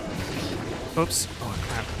 Oops. Oh,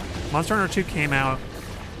 crap. Monster Hunter 2 came out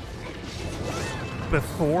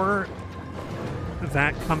before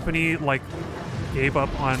that company, like, gave up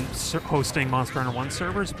on hosting Monster Hunter 1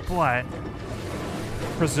 servers, but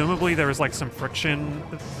presumably there was, like, some friction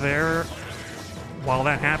there while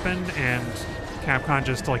that happened, and Capcom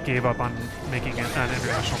just, like, gave up on making it an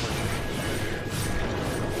international version.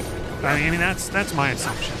 I mean, that's my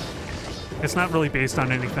assumption. It's not really based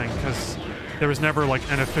on anything, because there was never, like,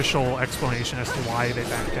 an official explanation as to why they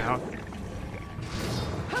backed out.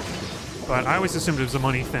 But I always assumed it was a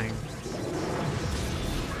money thing.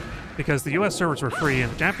 Because the US servers were free,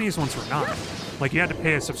 and the Japanese ones were not. Like, you had to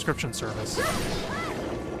pay a subscription service.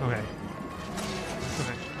 Okay.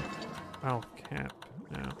 Okay. I'll cap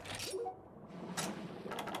now.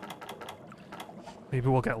 Maybe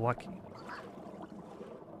we'll get lucky.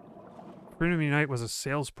 Freedom Unite was a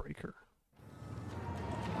sales breaker.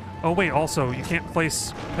 Oh wait, also, you can't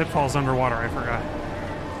place pitfalls underwater, I forgot.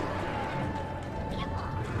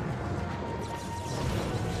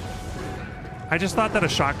 I just thought that a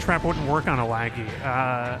shock trap wouldn't work on a Laggy.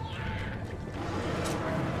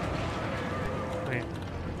 Wait.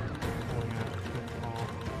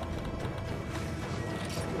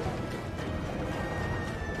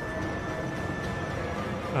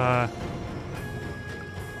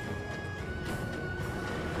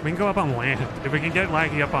 We can go up on land. If we can get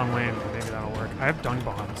Laggy up on land, maybe that'll work. I have dung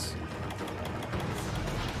bombs.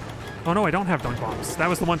 Oh no, I don't have dung bombs. That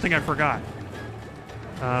was the one thing I forgot.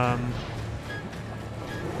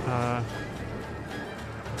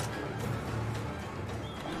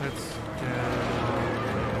 Let's get...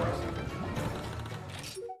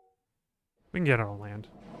 We can get it on land.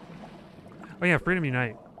 Oh yeah, Freedom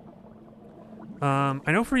Unite.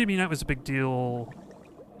 I know Freedom Unite was a big deal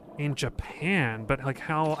in Japan, but like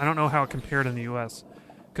how, I don't know how it compared in the US.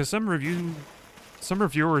 Because some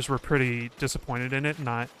reviewers were pretty disappointed in it,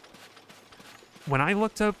 not... When I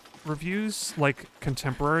looked up reviews, like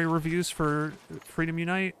contemporary reviews for Freedom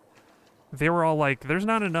Unite, they were all like, there's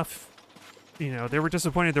not enough, you know, they were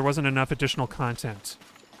disappointed there wasn't enough additional content.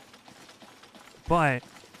 But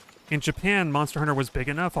in Japan, Monster Hunter was big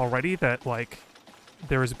enough already that, like,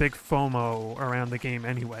 there was big FOMO around the game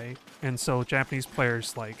anyway. And so Japanese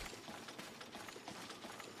players, like,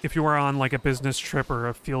 if you were on, like, a business trip or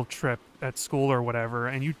a field trip at school or whatever,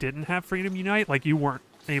 and you didn't have Freedom Unite, like, you weren't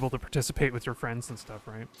able to participate with your friends and stuff,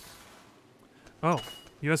 right? Oh,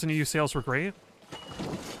 US and EU sales were great?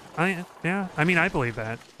 Yeah, I mean, I believe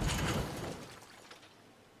that.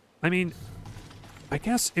 I mean, I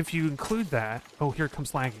guess if you include that... Oh, here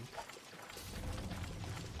comes Laggy.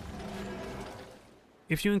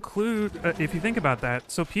 If you include... if you think about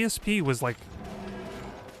that, so PSP was like...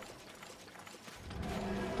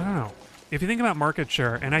 I don't know. If you think about market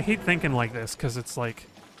share, and I hate thinking like this, because it's like...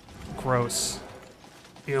 gross.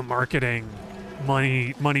 You know, marketing,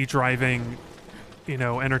 money driving, you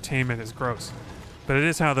know, entertainment is gross. But it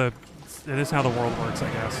is how the world works,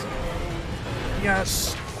 I guess.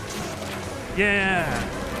 Yes! Yeah!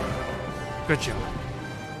 Good job.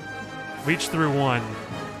 Reach through one.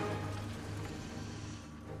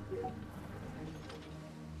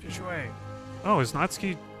 Fish away. Oh, is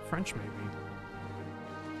Natsuki French, maybe?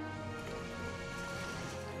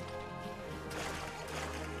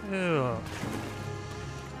 Ew.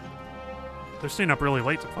 They're staying up really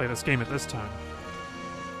late to play this game at this time.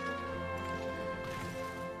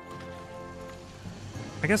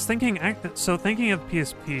 I guess thinking of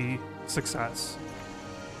PSP success,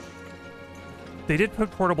 they did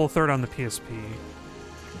put Portable Third on the PSP,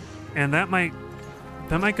 and that might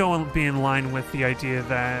go and be in line with the idea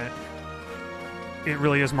that it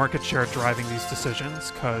really is market share driving these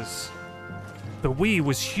decisions, because the Wii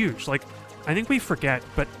was huge. Like, I think we forget,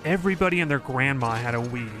 but everybody and their grandma had a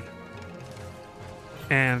Wii.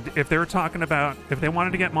 And if they were talking about, if they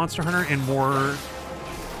wanted to get Monster Hunter in more,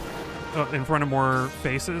 in front of more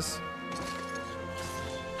faces,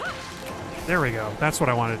 there we go. That's what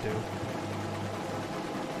I want to do.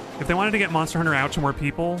 If they wanted to get Monster Hunter out to more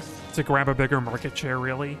people to grab a bigger market share,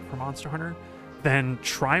 really, for Monster Hunter, then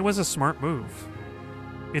Try was a smart move.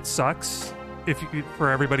 It sucks for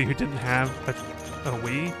everybody who didn't have a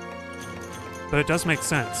Wii, but it does make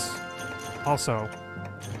sense. Also,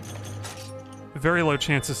 very low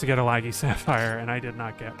chances to get a Laggy Sapphire, and I did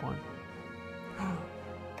not get one.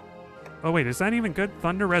 Oh wait, is that even good?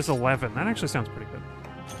 Thunder Res 11. That actually sounds pretty good.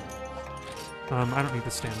 I don't need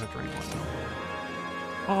the stamina drain one.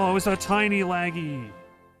 Oh, it's a tiny laggy.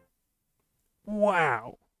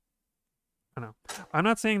 Wow. I know. I'm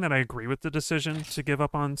not saying that I agree with the decision to give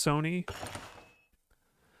up on Sony,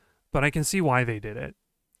 but I can see why they did it.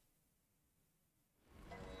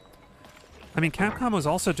 I mean, Capcom was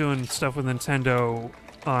also doing stuff with Nintendo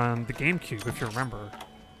on the GameCube, if you remember.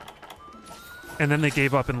 And then they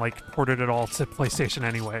gave up and, like, ported it all to PlayStation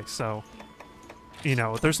anyway, so... You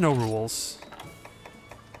know, there's no rules.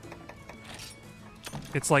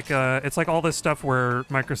 It's like all this stuff where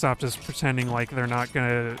Microsoft is pretending like they're not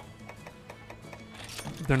gonna,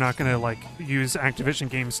 like, use Activision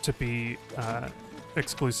games to be,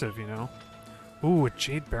 exclusive, you know? Ooh, a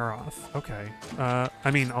Jade Baroth. Okay.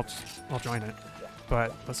 I mean, I'll join it.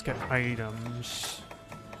 But let's get items.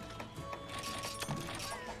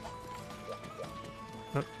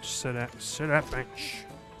 Oh, sit at bench.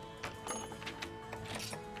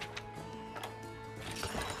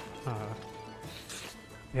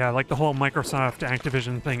 Yeah, like the whole Microsoft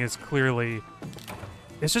Activision thing is clearly...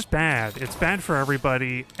 It's just bad. It's bad for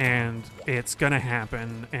everybody, and it's gonna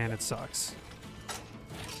happen, and it sucks.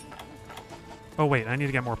 Oh wait, I need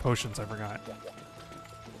to get more potions, I forgot.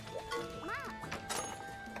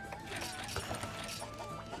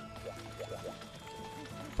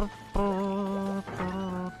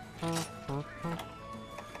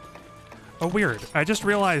 Oh, weird. I just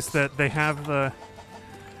realized that they have the...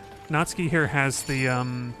 Natsuki here has the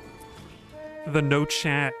no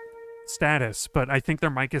chat status, but I think their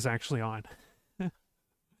mic is actually on.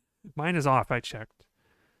 Mine is off, I checked.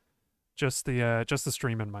 Just the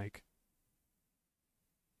streaming mic.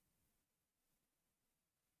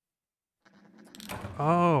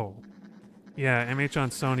 Oh. Yeah, MH on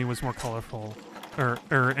Sony was more colorful. Or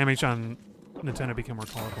MH on Nintendo became more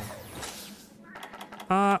colorful.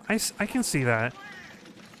 I can see that.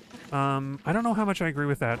 I don't know how much I agree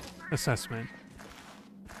with that assessment.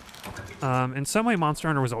 In some way, Monster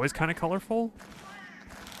Hunter was always kind of colorful.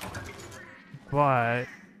 But...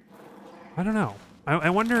 I don't know. I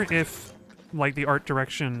wonder if, like, the art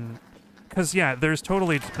direction... Because, yeah, there's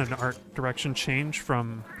totally an art direction change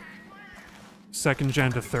from 2nd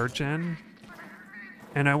gen to 3rd gen.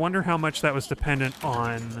 And I wonder how much that was dependent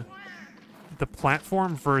on the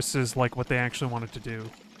platform versus, like, what they actually wanted to do.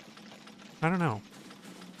 I don't know.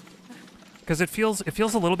 Because it feels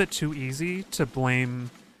a little bit too easy to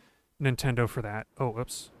blame Nintendo for that. Oh,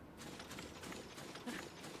 whoops.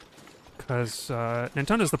 Because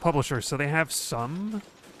Nintendo's the publisher, so they have some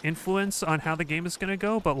influence on how the game is going to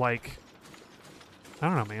go, but, like, I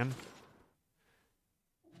don't know, man.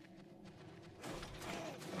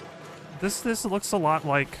 This looks a lot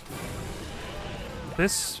like...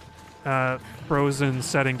 This frozen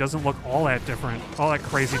setting doesn't look all that different, all that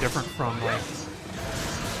crazy different from, like,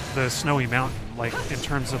 the Snowy Mountain, like, in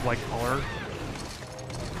terms of, like, color.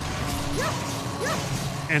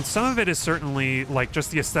 And some of it is certainly, like,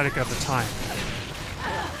 just the aesthetic of the time.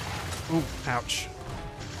 Ooh, ouch.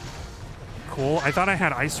 Cool. I thought I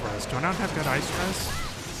had Ice Res. Do I not have good Ice Res?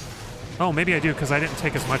 Oh, maybe I do, because I didn't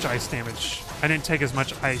take as much ice damage. I didn't take as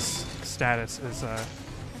much ice status as,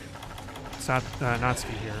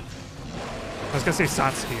 Natsuki here. I was gonna say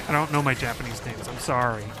Satsuki. I don't know my Japanese names. I'm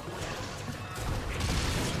sorry.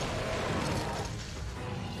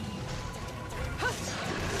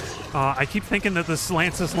 I keep thinking that this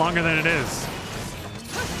lance is longer than it is.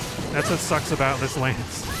 That's what sucks about this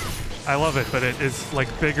lance. I love it, but it is, like,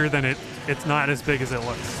 bigger than it... It's not as big as it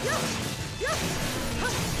looks.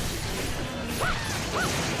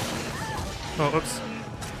 Oh, oops.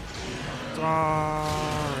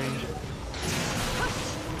 Sorry.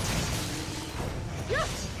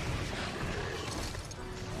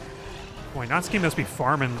 Boy, Natsuki must be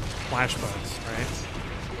farming flash bugs, right?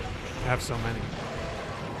 I have so many.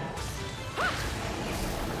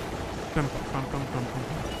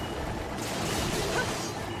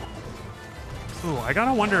 Ooh, I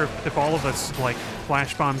gotta wonder if all of us, like,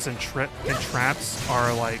 flash bombs and traps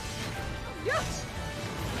are, like,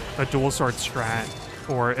 a dual sword strat,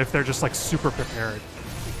 or if they're just, like, super prepared.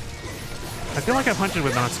 I feel like I've hunted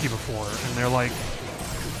with Natsuki before, and they're like,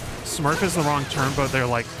 Smurf is the wrong term, but they're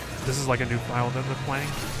like, this is like a new file that they're playing.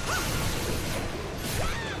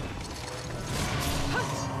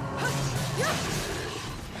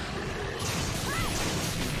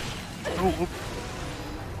 Oh,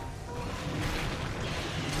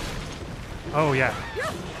 oh yeah.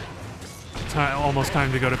 Almost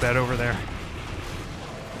time to go to bed over there.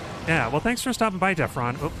 Yeah, well, thanks for stopping by,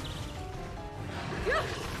 Defron. Oh.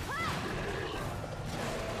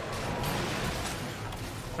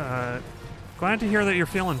 Glad to hear that you're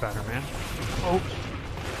feeling better, man. Oh.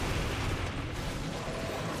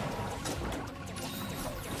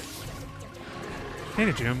 Hey,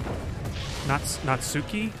 Najum.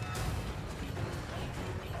 Natsuki?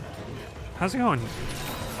 How's it going?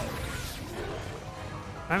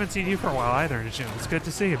 I haven't seen you for a while either, Najum. It's good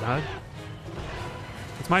to see you, bud.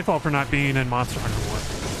 It's my fault for not being in Monster Hunter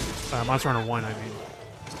 1. Monster Hunter 1, I mean.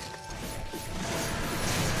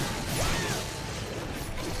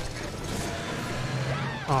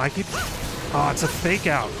 Oh, I keep... Oh, it's a fake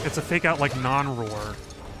out. It's a fake out like non-roar.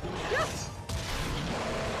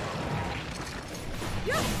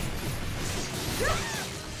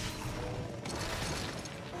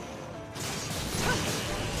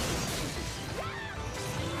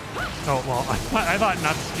 Oh, well, I thought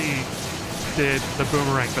Natsuki did the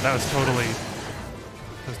boomerang, but that was totally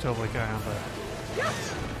Guyamba.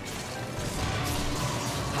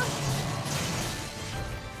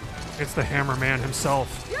 It's the Hammer Man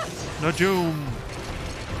himself. Najum!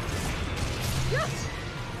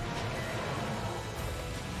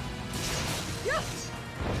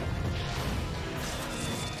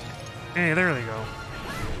 Hey, there they go.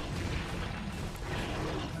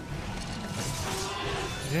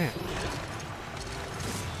 Yeah.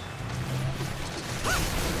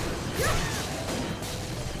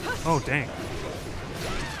 Oh, dang.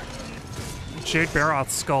 Jade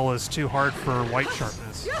Baroth's skull is too hard for white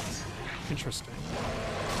sharpness. Interesting.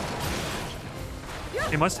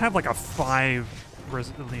 It must have like a 5,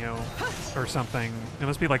 you know, or something. It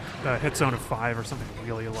must be like a hit zone of 5 or something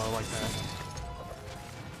really low like that.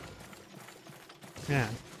 Yeah.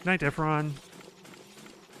 Night, Efron.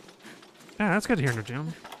 Yeah, that's good to hear,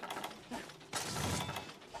 Najum.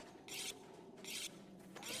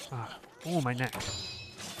 Oh, my neck.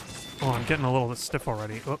 Oh, I'm getting a little bit stiff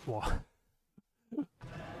already. Oh, well. A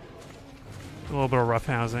little bit of rough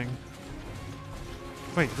housing.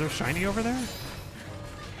 Wait, is there a shiny over there?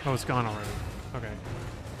 Oh, it's gone already. Okay.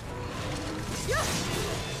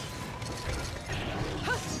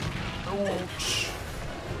 Ouch.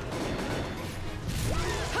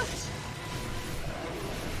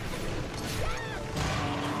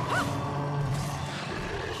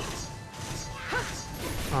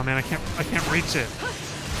 Oh man, I can't reach it.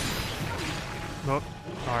 Oh,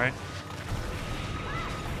 all right.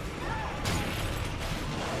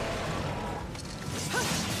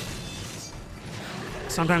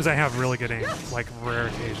 Sometimes I have really good aim, like rare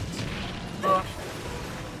occasions.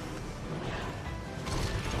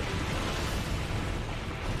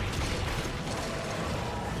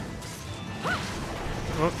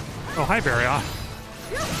 Oh, hi, Barrya.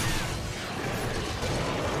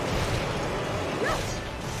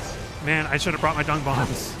 Man, I should have brought my dung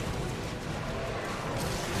bombs.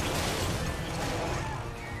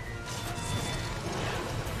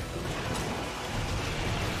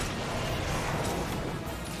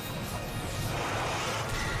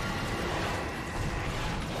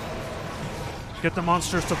 Get the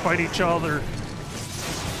monsters to fight each other.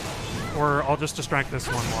 Or I'll just distract this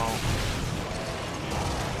one while...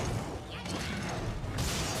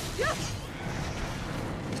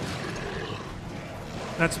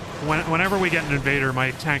 That's whenever we get an invader,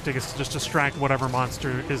 my tactic is to just distract whatever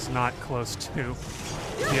monster is not close to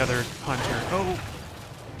the other hunter. Oh.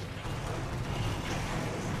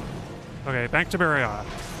 Okay, back to Barrya.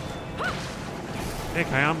 Hey,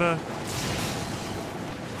 Kayamba.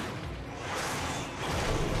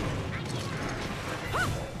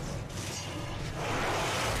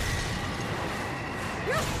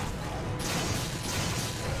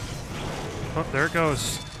 Oh, there it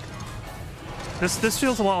goes. This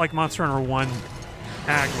feels a lot like Monster Hunter 1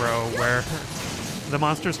 aggro, where the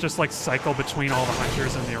monsters just like cycle between all the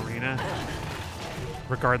hunters in the arena,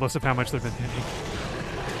 regardless of how much they've been hitting.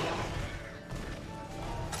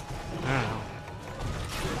 I don't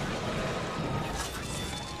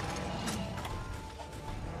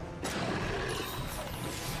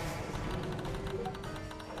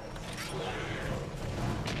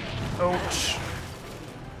know. Ouch.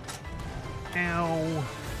 Ow.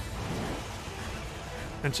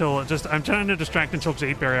 Until just, I'm trying to distract until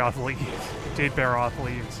Jade Baroth leaves. Jade Baroth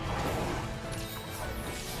leaves.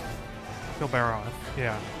 Kill Baroth,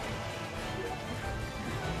 yeah.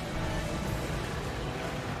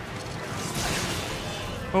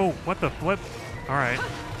 Oh, what the flip? Alright.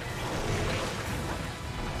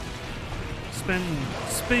 Spin.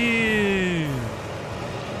 Spin!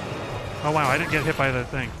 Oh wow, I didn't get hit by the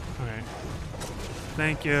thing. Okay.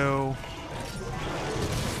 Thank you.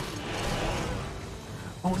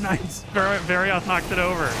 Oh, nice. Varioth knocked it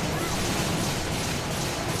over.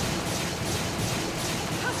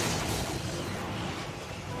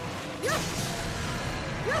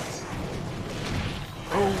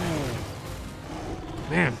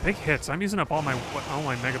 Man, big hits. I'm using up all my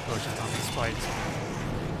mega potions on these fights.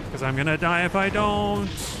 Because I'm gonna die if I don't.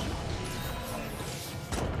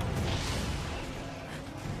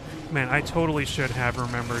 Man, I totally should have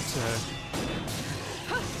remembered to...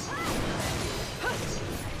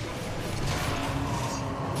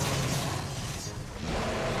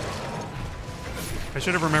 I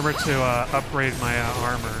should have remembered to upgrade my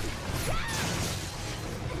armor.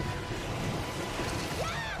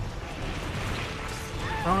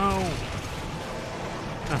 Oh no!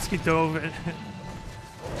 Natsuki dove.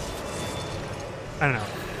 I don't know.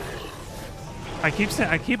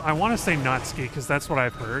 I want to say Natsuki because that's what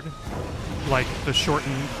I've heard. Like the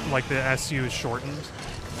shortened, like the SU is shortened.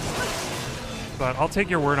 But I'll take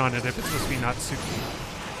your word on it if it's supposed to be Natsuki.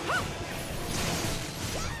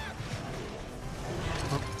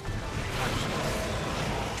 Oh.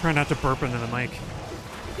 Try not to burp into the mic.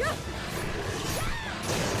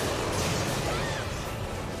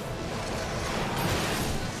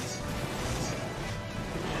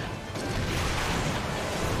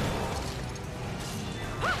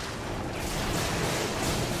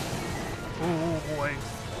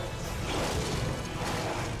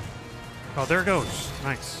 Oh, there it goes.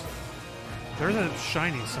 Nice. There's a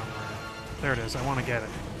shiny somewhere. There it is. I want to get it.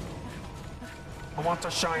 I want the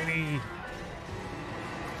shiny.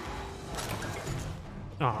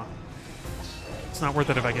 Aw. It's not worth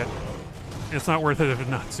it if I get... It's not worth it if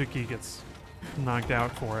Natsuki gets knocked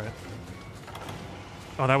out for it.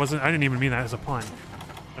 Oh, that wasn't... I didn't even mean that as a pun.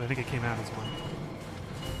 But I think it came out as one.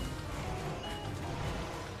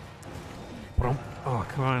 Oh,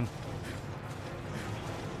 come on.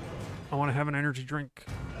 I want to have an energy drink,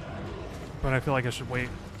 but I feel like I should wait.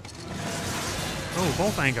 Oh,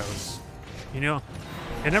 both angos. You know,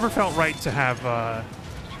 it never felt right to have,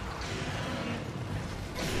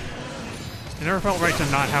 it never felt right to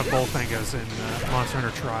not have both angos in Monster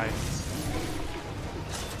Hunter Tri.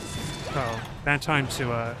 Oh, bad time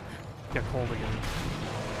to get cold again.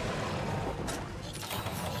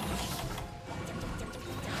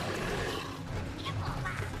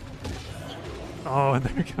 Oh, and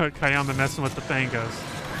there you go, Kayama messing with the Fangos.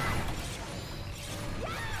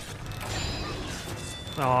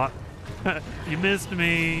 Oh, you missed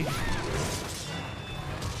me.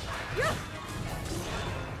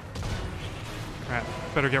 Alright,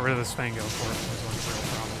 better get rid of this Fango before it becomes a real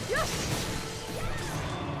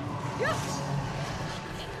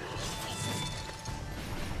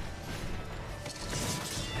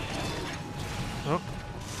problem. Oh.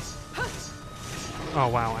 Oh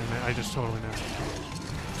wow, I just totally missed.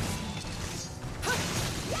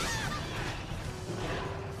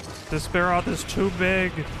 This Barroth is too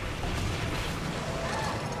big.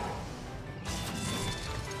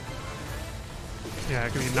 Yeah,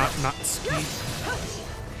 it could be not ski.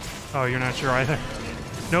 Oh, you're not sure either?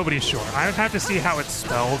 Nobody's sure. I would have to see how it's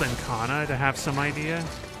spelled in Kana to have some idea.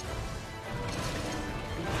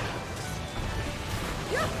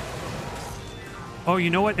 Oh,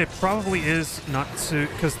 you know what? It probably is not to,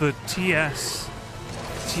 because the TSU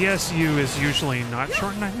is usually not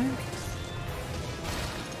shortened, I think?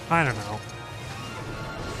 I don't know.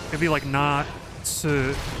 It'd be like not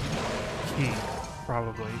to key,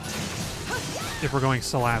 probably. If we're going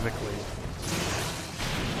syllabically.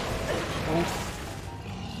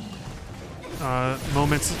 Oh.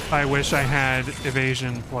 Moments I wish I had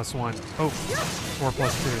evasion +1. Oh, or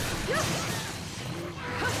 +2.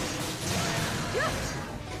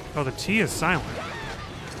 Oh, the T is silent.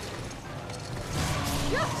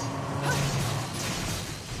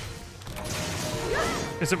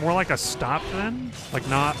 Is it more like a stop then? Like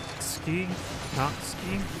not ski? Not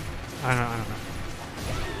ski? I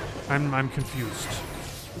don't know. I'm confused.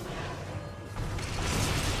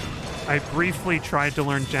 I briefly tried to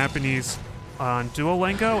learn Japanese on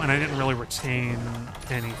Duolingo, and I didn't really retain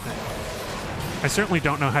anything. I certainly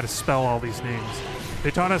don't know how to spell all these names.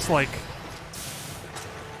 They taught us, like...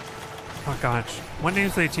 Oh, gosh. What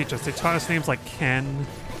names did they teach us? They taught us names like Ken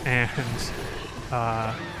and...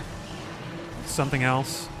 something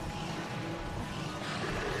else.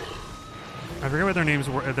 I forget what their names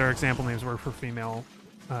were. Their example names were for female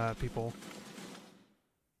people.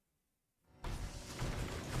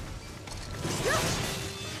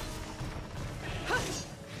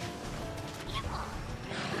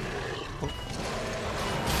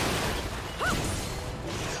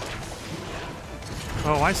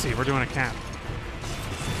 Oh, I see. We're doing a cap.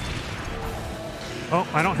 Oh,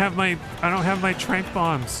 I don't have my trank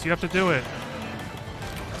bombs. You have to do it.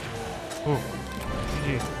 Oh,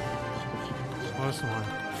 GG. Close one.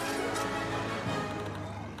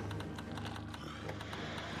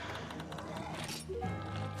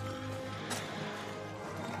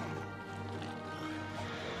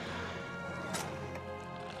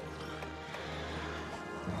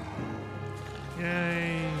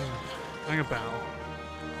 a bow.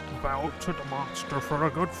 Bow to the monster for a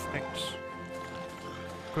good fight.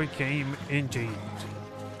 Good game indeed.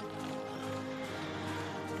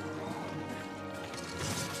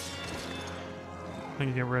 I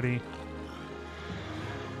can get ready.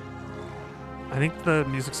 I think the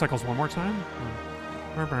music cycles one more time.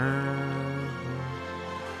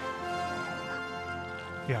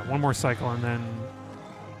 Yeah, one more cycle and then...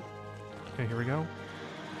 Okay, here we go.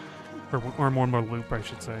 Or one more loop, I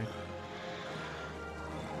should say.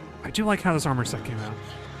 I do like how this armor set came out.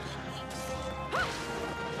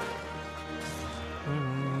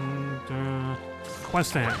 And,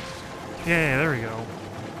 quest amp. Yeah, there we go.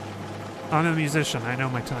 I'm a musician, I know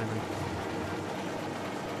my timing.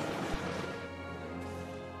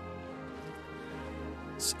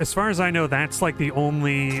 As far as I know, that's like the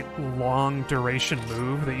only long duration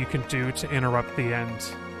move that you can do to interrupt the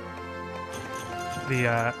end.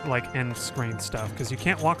 The, like, end screen stuff, because you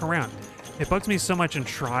can't walk around. It bugs me so much in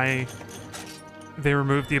Try, they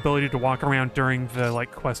removed the ability to walk around during the, like,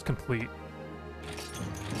 quest complete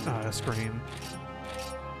screen.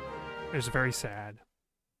 It was very sad.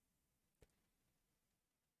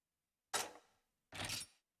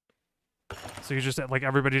 So you just, like,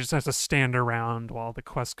 everybody just has to stand around while the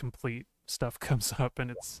quest complete stuff comes up, and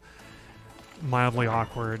it's mildly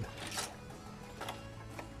awkward.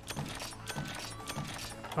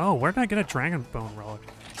 Oh, where did I get a dragon bone relic?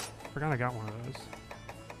 Forgot I got one of those.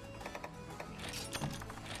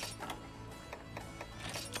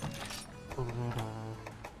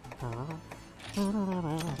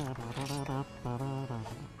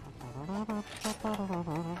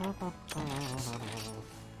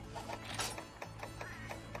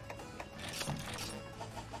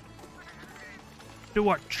 Do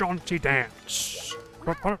a jaunty dance.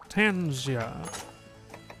 Tanzia.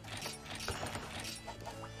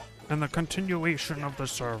 And the continuation of the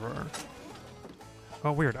server.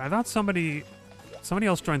 Oh, weird. I thought somebody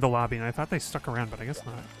else joined the lobby, and I thought they stuck around, but I guess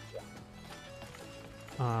not.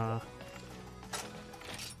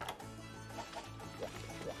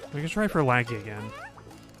 We can try for Laggy again.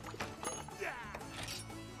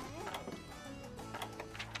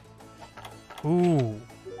 Ooh.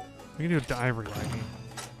 We can do Ivory Laggy.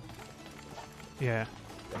 Yeah.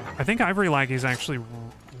 I think Ivory Laggy is actually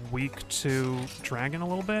weak to Dragon a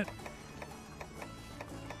little bit.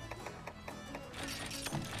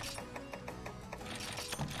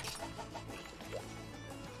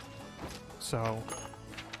 So,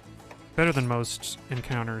 better than most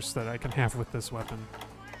encounters that I can have with this weapon.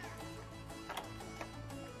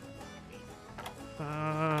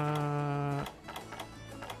 I'm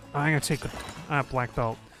gonna take the Black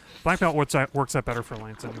Belt. Black Belt works out better for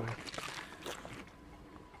Lance anyway.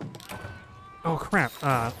 Oh crap!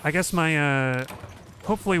 I guess my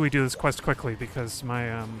hopefully we do this quest quickly because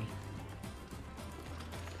my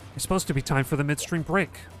it's supposed to be time for the midstream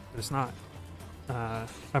break, but it's not.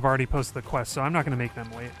 I've already posted the quest, so I'm not going to make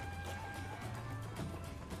them wait.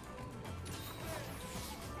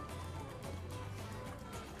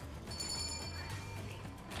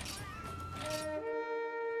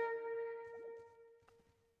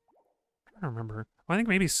 I don't remember. I think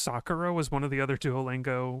maybe Sakura was one of the other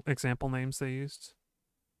Duolingo example names they used.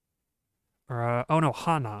 Or, oh no,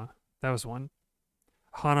 Hana. That was one.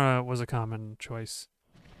 Hana was a common choice.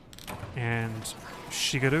 And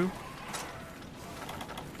Shigeru,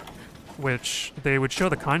 which they would show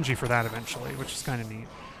the kanji for that eventually, which is kind of neat.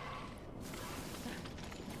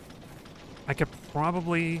 I could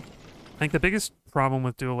probably... I think the biggest problem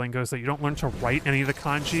with Duolingo is that you don't learn to write any of the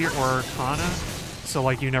kanji or kana, so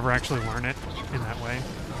like you never actually learn it in that way.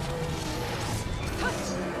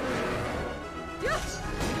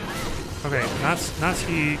 Okay,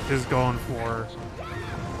 Natsuki is going for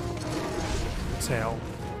the tail.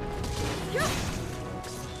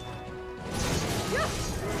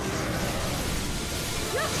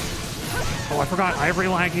 Oh, I forgot. Ivory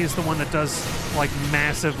Laggy is the one that does, like,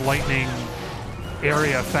 massive lightning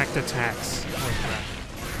area effect attacks like that.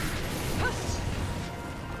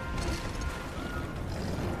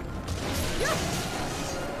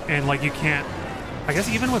 And, like, you can't... I guess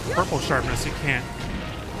even with purple sharpness, you can't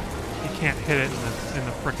hit it in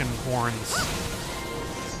the frickin' horns.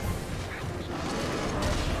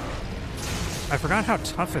 I forgot how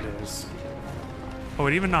tough it is. Oh,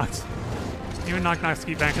 it even knocked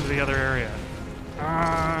Natsuki back into the other area.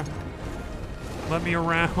 Let me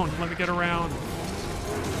around. Let me get around.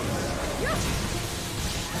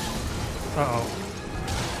 Uh-oh.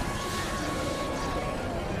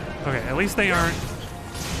 Okay, at least they aren't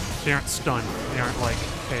stunned. They aren't, like,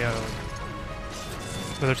 KO'd.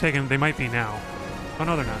 But they might be now. Oh,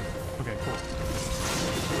 no, they're not. Okay, cool.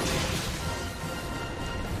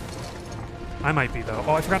 I might be, though.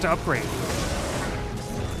 Oh, I forgot to upgrade.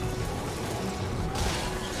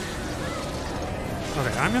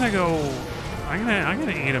 Okay, I'm gonna go... I'm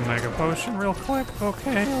gonna eat a Mega Potion real quick.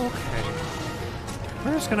 Okay.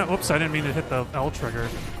 We're just gonna... Oops, I didn't mean to hit the L trigger.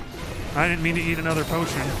 I didn't mean to eat another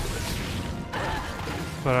potion.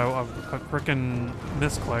 But I frickin'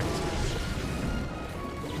 misclicked.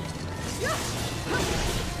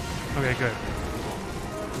 Okay, good.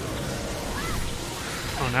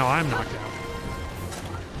 Oh, now I'm knocked out.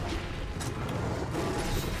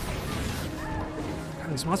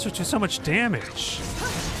 God, these monsters do so much damage.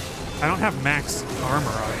 I don't have max armor,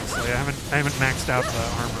 obviously. I haven't maxed out the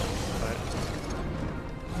armor, but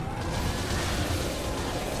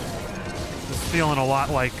just feeling a lot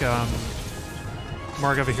like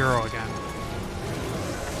Mark of a Hero again.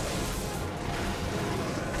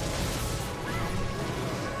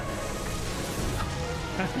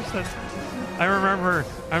 I remember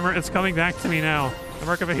it's coming back to me now. The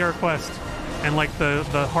Mark of a Hero quest. And like the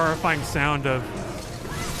horrifying sound of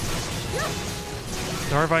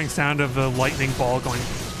the lightning ball going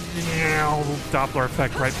Doppler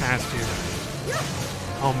effect right past you.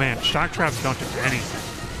 Oh man, shock traps don't do anything.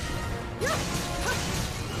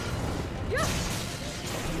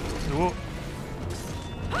 Ooh.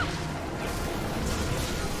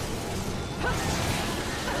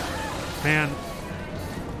 Man,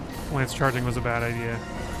 Lance charging was a bad idea.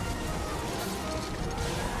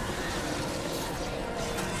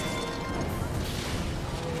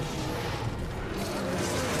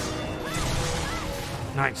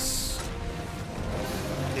 Nice.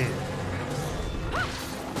 Yeah.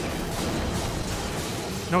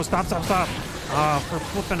 No, stop. We're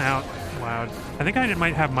flipping out loud. I think I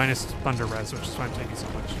might have minus thunder res, which is why I'm taking so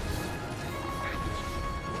much.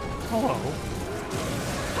 Hello.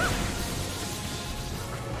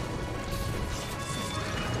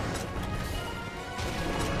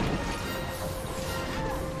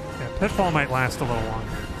 Yeah, Pitfall might last a little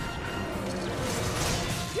longer.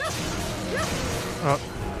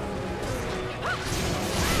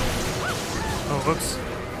 Oh, oops.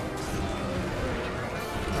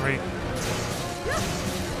 Sorry.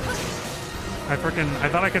 I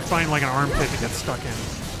thought I could find like an armpit to get stuck in,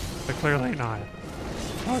 but clearly not.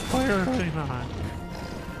 Oh, clearly not.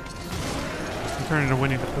 I'm turning into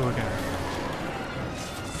Winnie the Pooh again.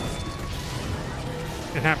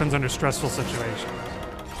 It happens under stressful situations.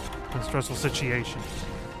 In stressful situations.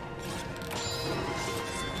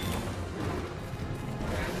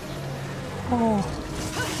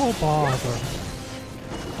 Oh bother.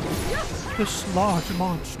 This large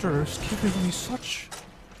monster is giving me such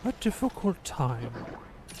a difficult time.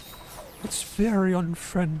 It's very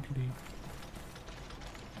unfriendly.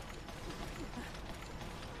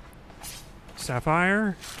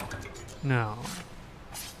 Sapphire? No.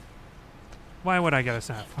 Why would I get a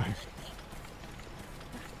sapphire?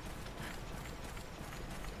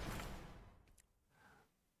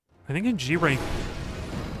 I think in G rank.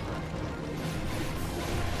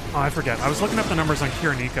 Oh, I forget. I was looking up the numbers on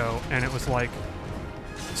Kiriniko, and it was like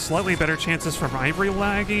slightly better chances from Ivory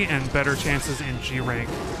Laggy and better chances in G rank.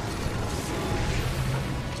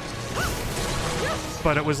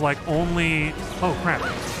 But it was like only... Oh, crap.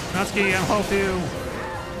 Natsuki, I'll help you.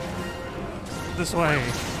 This way.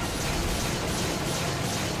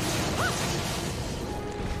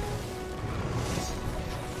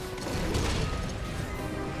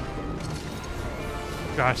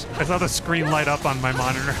 Gosh, I saw the screen light up on my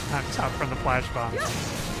monitor laptop from the flash bomb.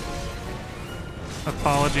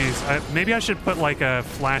 Apologies. Maybe I should put like a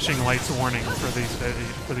flashing lights warning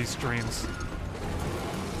for these streams.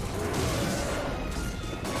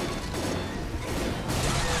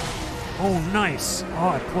 Oh, nice. Oh,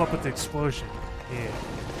 I blew up with the explosion. Yeah.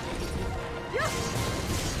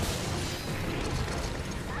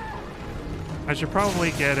 I should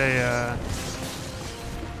probably get a...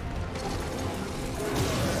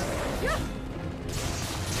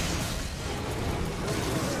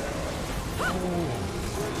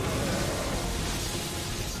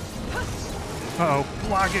 Uh-oh,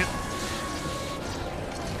 block it.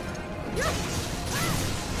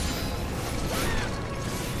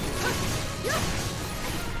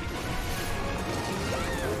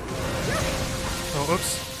 Oh,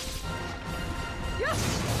 oops.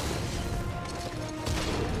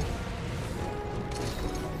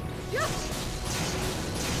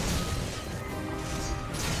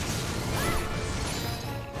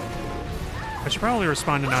 I should probably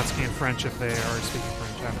respond to Natsuki in French if they are speaking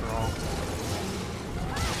French after all.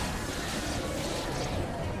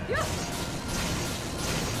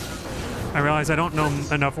 I realize I don't know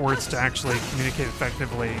enough words to actually communicate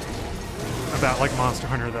effectively about, like, Monster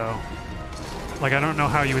Hunter, though. Like, I don't know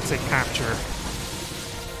how you would say capture.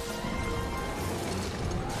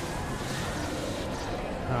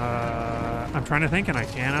 I'm trying to think, and I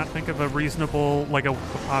cannot think of a reasonable, like a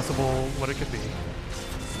possible, what it could be.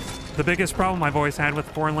 The biggest problem I've always had with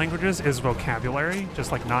foreign languages is vocabulary,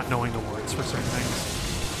 just like not knowing the words for certain things.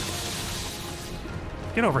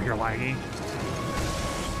 Get over here, Laggy.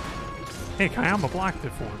 Hey, Kayama blocked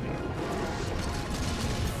it for me.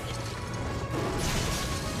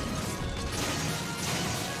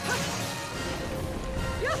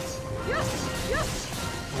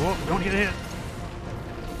 Whoa, don't get hit.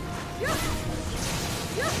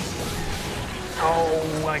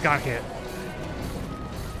 Oh, I got hit.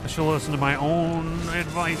 I should listen to my own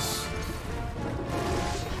advice.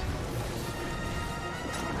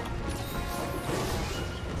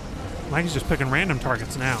 Mike's just picking random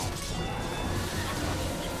targets now.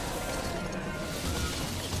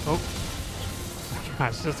 Oh.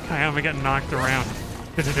 Gosh, this Kayama getting knocked around.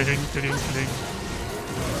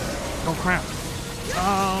 Oh crap.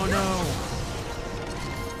 Oh no.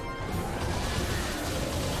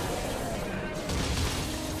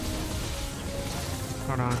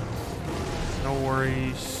 Hold on. No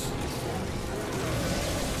worries.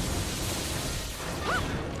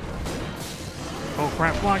 Oh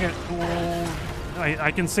crap, block it. Oh.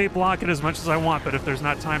 I can say block it as much as I want, but if there's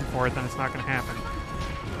not time for it, then it's not going to happen.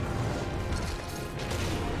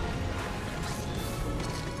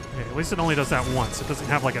 Okay, at least it only does that once. It doesn't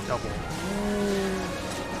have like a double.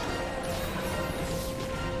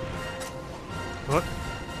 What?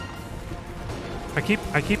 I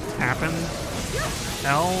keep tapping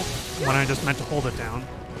L when I just meant to hold it down.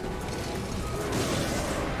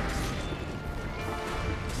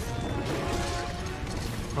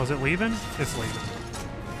 Oh, is it leaving? It's leaving.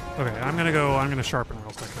 Okay, I'm gonna sharpen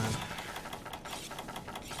real quick then.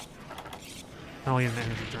 I'll eat an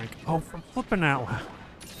energy drink. Oh, from flipping out loud.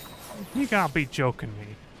 You gotta be joking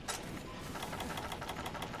me.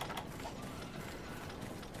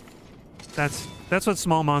 That's what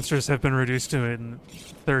small monsters have been reduced to in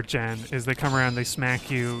 3rd gen, is they come around, they smack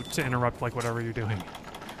you to interrupt like whatever you're doing.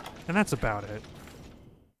 And that's about it.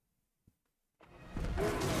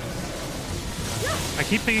 I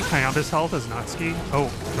keep thinking Kayamba's health is Natsuki. Oh,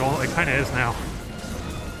 well, it kinda is now.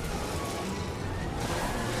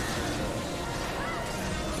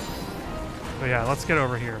 But yeah, let's get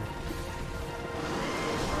over here.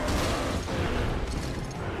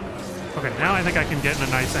 Okay, now I think I can get in a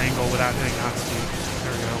nice angle without hitting Natsuki.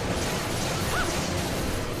 There we go.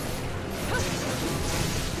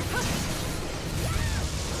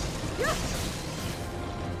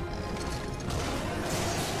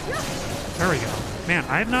 There we go. Man,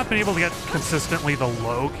 I have not been able to get consistently the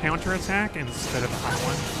low counterattack instead of the high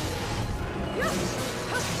one.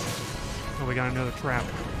 Oh, we got another trap.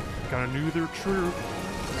 Got another trap.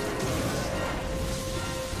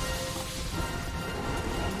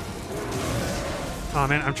 Oh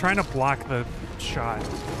man, I'm trying to block the shot.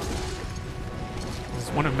 This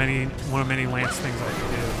is one of many Lance things I can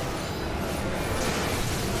do.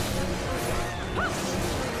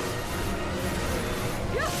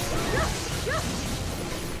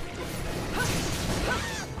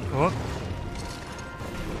 Oh.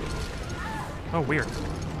 Oh, weird.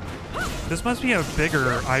 This must be a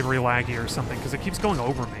bigger Ivory Laggy or something, because it keeps going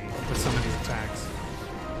over me with some of these attacks.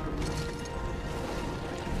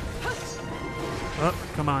 Oh,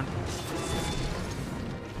 come on.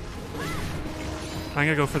 I'm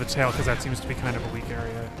gonna go for the tail, because that seems to be kind of a weak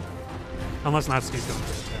area. Unless Natsuki's going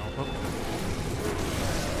for the tail. Oh.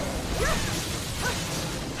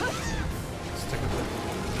 Stick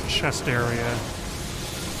with the chest area.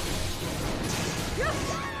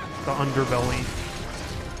 The underbelly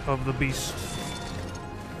of the beast.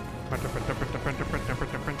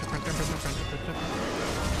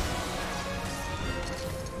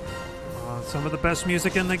 Some of the best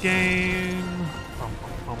music in the game.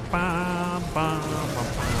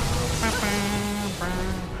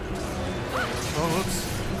 Oh, oops.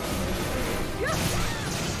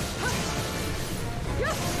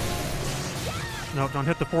 No, don't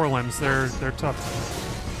hit the forelimbs. They're tough.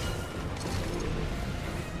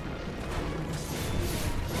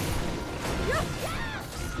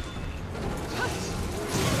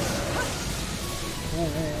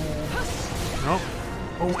 Nope.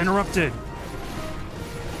 Oh, interrupted.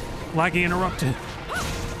 Laggy interrupted.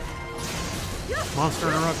 Monster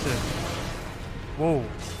interrupted. Whoa.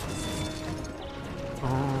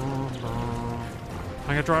 I'm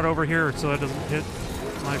gonna draw it over here so that doesn't hit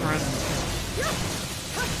my friend.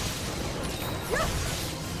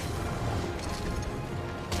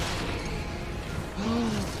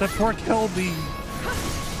 That poor Kelby.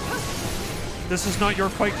 This is not your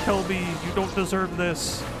fight, Kelby. You don't deserve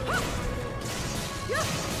this.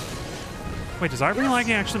 Wait, does Ivory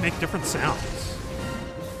Laggy actually make different sounds?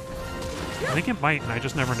 I think it might, and I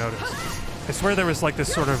just never noticed. I swear there was like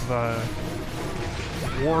this sort of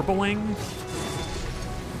warbling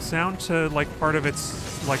sound to like part of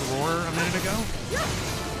its like roar a minute ago.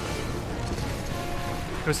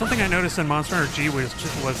 It was something I noticed in Monster Hunter G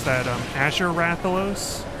was that Azure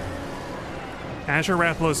Rathalos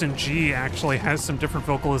in G actually has some different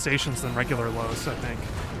vocalizations than regular Los, I think.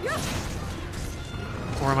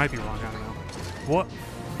 Or I might be wrong, I don't know. What?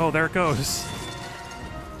 Oh, there it goes.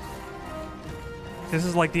 This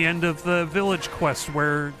is like the end of the village quest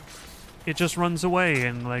where it just runs away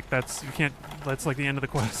and like that's like the end of the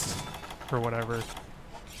quest or whatever.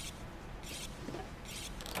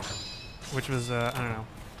 Which was I don't know.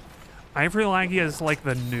 Ivory Laggy is like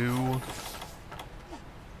the new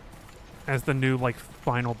like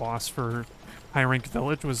final boss for high ranked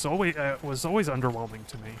village was always underwhelming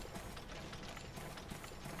to me.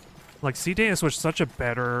 Like C-Deus was such a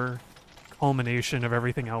better culmination of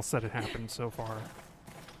everything else that had happened so far.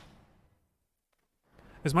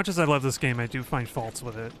 As much as I love this game, I do find faults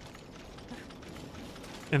with it.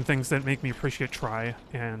 And things that make me appreciate Tri,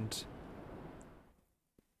 and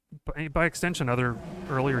by extension, other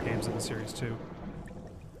earlier games in the series, too.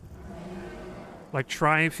 Like,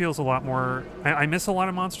 Tri feels a lot more... I miss a lot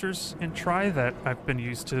of monsters in Tri that I've been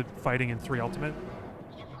used to fighting in 3 Ultimate,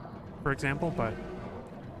 for example, but...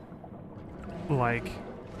 like,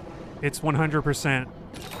 it's 100%,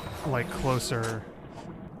 like, closer...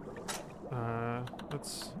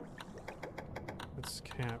 let's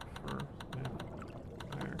camp for a minute.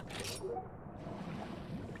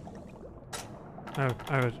 There.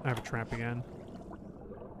 I have a trap again.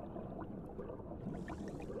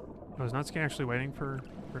 Oh, is Natsuki actually waiting for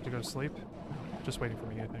it to go to sleep? Just waiting for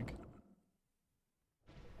me, I think.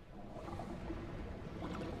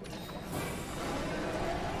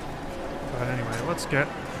 But anyway, let's get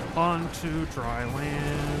on to dry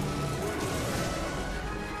land.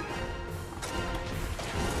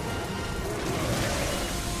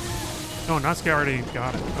 Oh, Natsuki already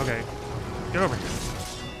got it. Okay. Get over here.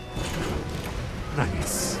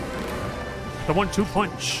 Nice. The 1-2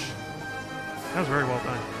 punch. That was very well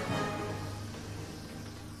done.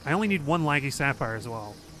 I only need 1 Laggy Sapphire as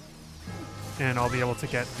well. And I'll be able to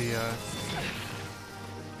get the,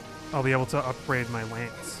 I'll be able to upgrade my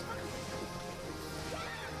lance.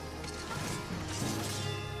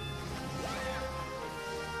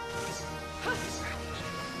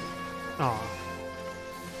 Aw.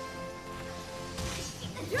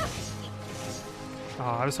 Oh,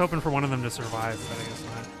 I was hoping for one of them to survive, but I guess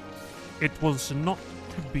not. It was not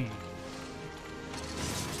to be.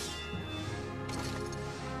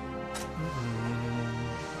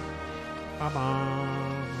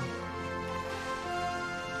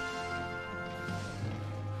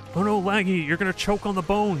 Oh no, Laggy, you're gonna choke on the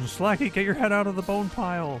bones. Laggy, get your head out of the bone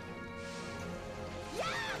pile.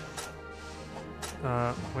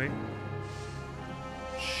 Wait.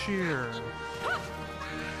 Sheer.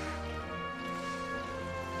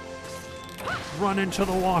 Run into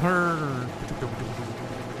the water!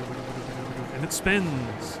 And it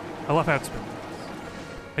spins! I love how it spins.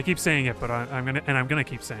 I keep saying it, but I'm gonna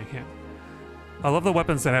keep saying it. I love the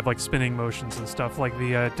weapons that have like spinning motions and stuff, like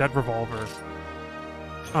the Dead Revolver.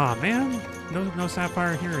 Aw, man! No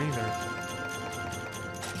Sapphire here either.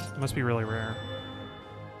 It must be really rare.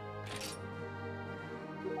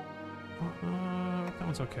 That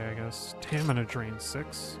one's okay, I guess. Stamina drain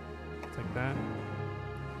 6. Take that.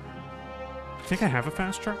 I think I have a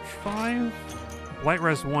fast charge 5. Light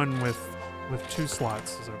res 1 with 2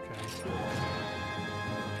 slots is okay.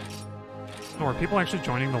 Oh, are people actually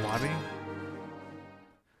joining the lobby?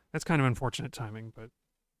 That's kind of unfortunate timing, but...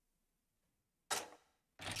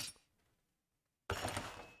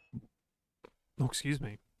 Oh, excuse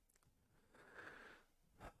me.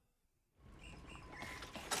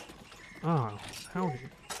 Oh, howdy.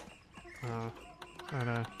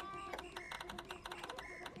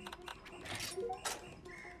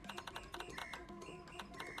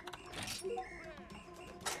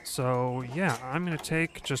 So, yeah, I'm gonna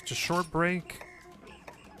take just a short break.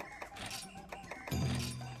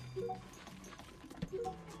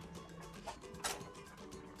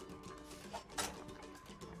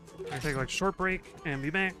 I'm gonna take like a short break and be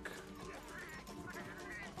back.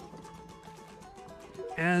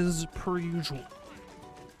 As per usual.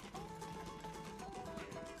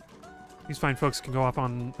 These fine folks can go off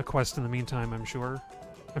on a quest in the meantime, I'm sure.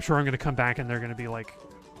 I'm sure I'm gonna come back and they're gonna be like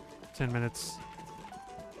 10 minutes.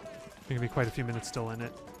 There's gonna be quite a few minutes still in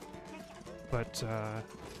it. But,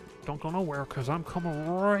 Don't go nowhere, because I'm coming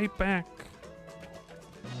right back.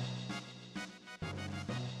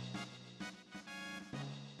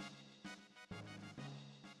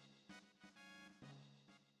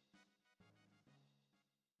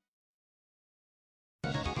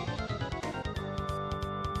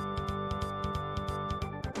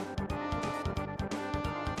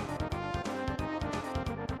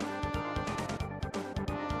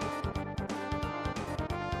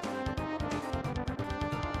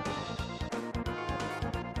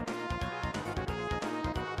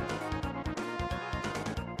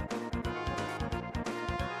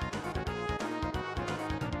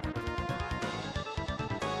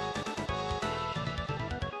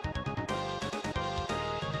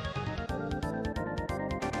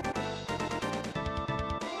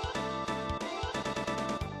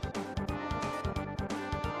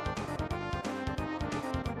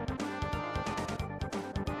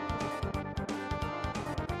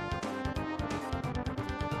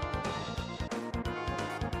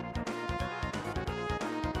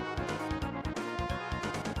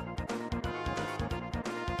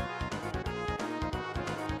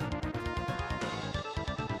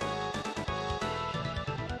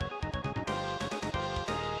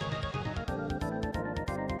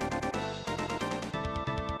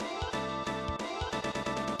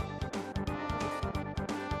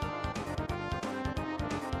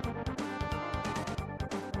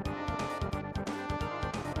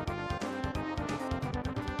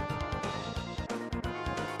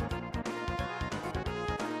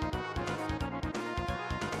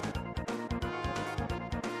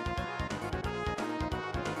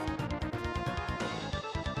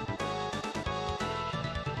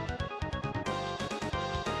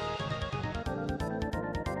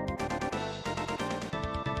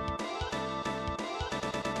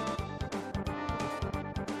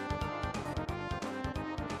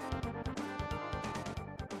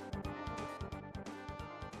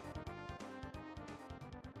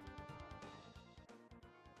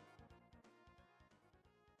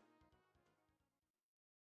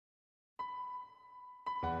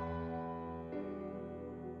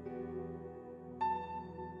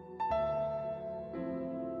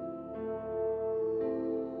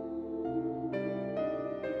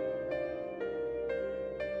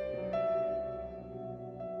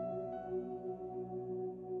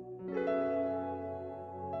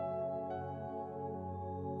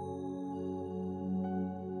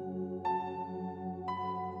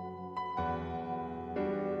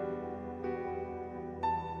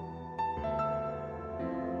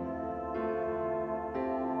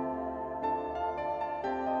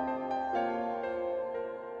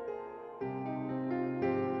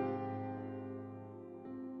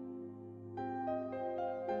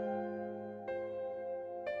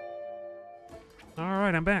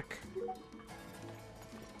 Alright, I'm back.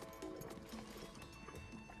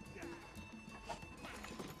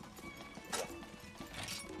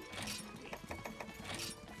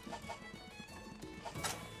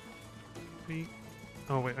 B.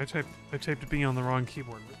 Oh wait, I typed B on the wrong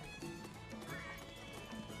keyboard.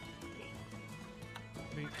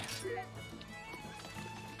 B.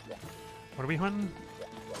 What are we hunting?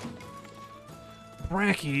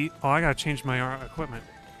 Brachy. Oh, I gotta change my equipment.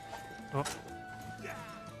 Oh.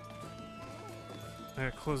 I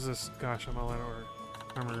gotta close this. Gosh, I'm all out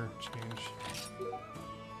of armor change.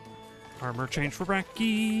 Armor change for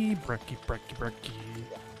Brachy. Brachy.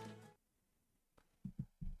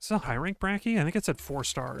 Is this a high rank Brachy? I think it's at 4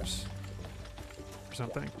 stars. Or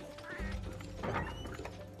something.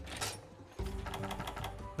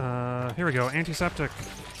 Here we go. Antiseptic.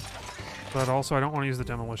 But also, I don't want to use the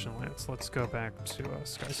Demolition Lance. Let's go back to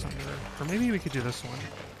Sky Sunder. Or maybe we could do this one.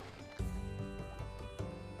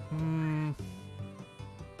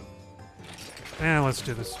 Let's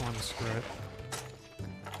do this one. Screw it.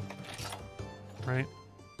 Right?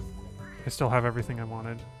 I still have everything I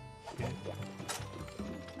wanted. Yeah.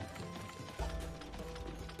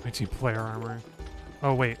 Multiplayer armor.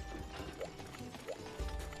 Oh, wait.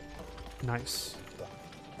 Nice.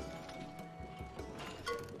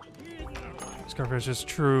 Scarfish is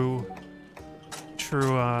true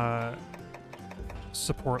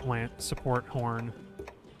support horn.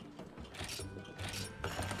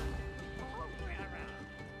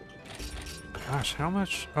 Gosh, how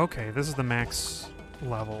much? Okay, this is the max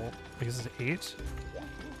level. I guess it's 8.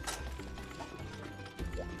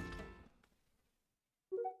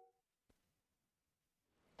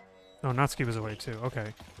 Oh, Natsuki was away too.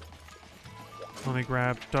 Okay. Let me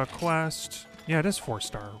grab Duck Quest. Yeah, it is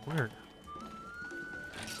 4-star. Weird.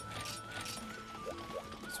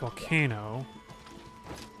 It's Volcano.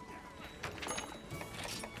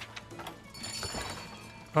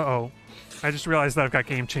 Uh-oh. I just realized that I've got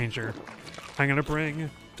Game Changer. I'm gonna bring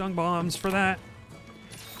dung bombs for that.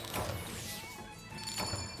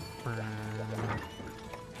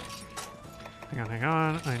 Hang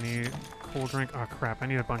on. I need cool drink. Oh, crap. I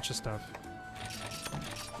need a bunch of stuff.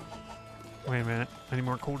 Wait a minute. I need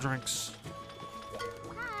more cool drinks.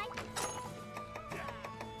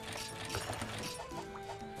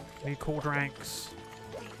 I need cool drinks.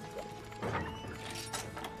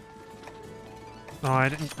 Oh, I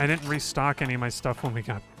didn't restock any of my stuff when we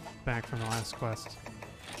got back from the last quest.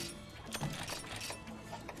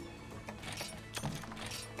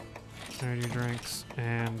 Energy drinks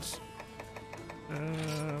and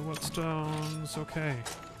what stones? Okay.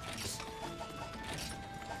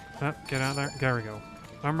 Oh, get out of there. There we go.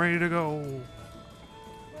 I'm ready to go.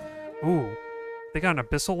 Ooh, they got an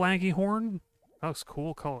abyssal laggy horn. Those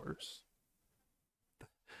cool colors.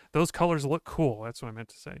 Those colors look cool. That's what I meant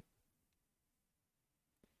to say.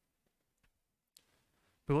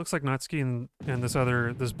 But it looks like Natsuki and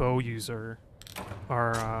this bow user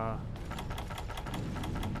are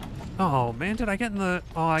oh man, did I get in the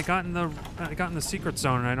I got in the secret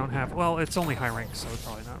zone and I don't have, well, it's only high rank, so it's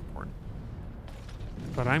probably not important.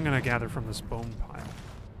 But I'm gonna gather from this bone pile.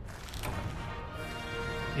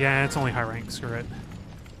 Yeah, it's only high rank, screw it.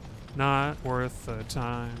 Not worth the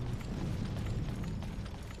time.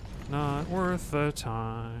 Not worth the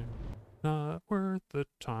time. Not worth the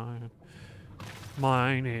time.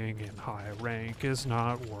 Mining in high rank is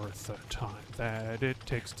not worth the time that it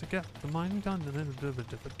takes to get the mining done.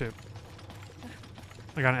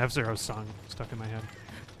 I got an F-Zero song stuck in my head.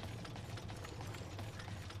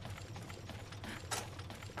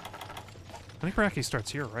 I think Brachy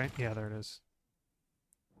starts here, right? Yeah, there it is.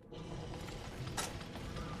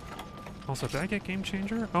 Also, did I get Game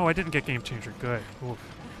Changer? Oh, I didn't get Game Changer. Good. Oof.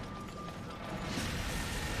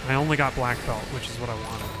 I only got Black Belt, which is what I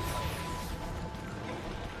wanted.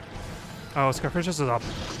 Oh, Scarfishus is a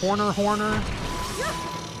corner horner.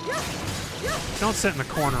 Don't sit in the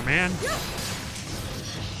corner, man.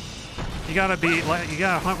 You gotta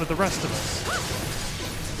hunt with the rest of us.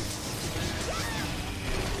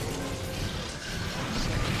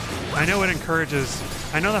 I know it encourages,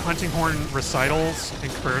 I know the hunting horn recitals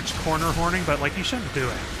encourage corner horning, but like you shouldn't do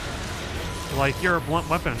it. Like you're a blunt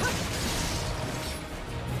weapon.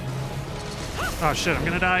 Oh shit, I'm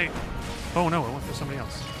gonna die. Oh no, it went for somebody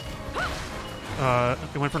else.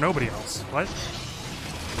 It went for nobody else. What?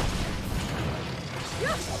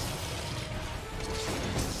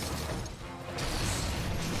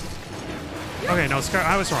 Okay, no,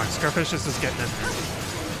 I was wrong. Scarfishus is getting in there.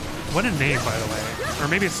 What a name, by the way. Or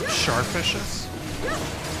maybe it's Sharfishus?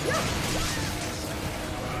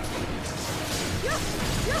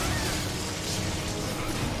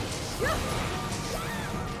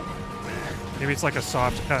 Maybe it's like a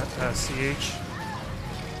soft CH.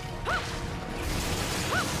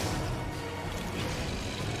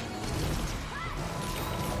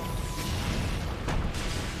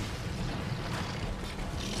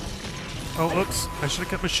 Oh, oops. I should have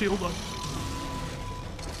kept my shield up.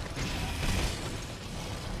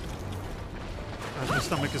 My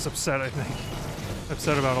stomach is upset, I think.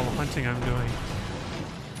 Upset about all the hunting I'm doing.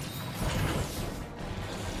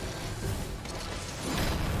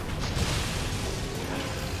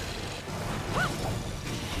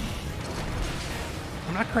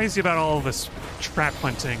 I'm not crazy about all of this trap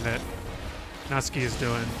hunting that Natsuki is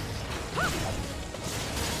doing.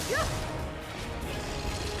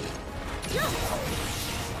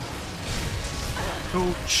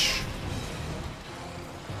 Ouch.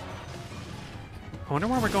 I wonder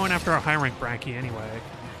why we're going after a high rank Brachy anyway.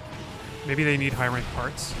 Maybe they need high rank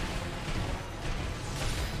parts.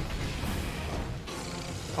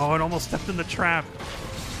 Oh, it almost stepped in the trap.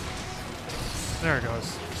 There it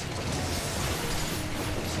goes.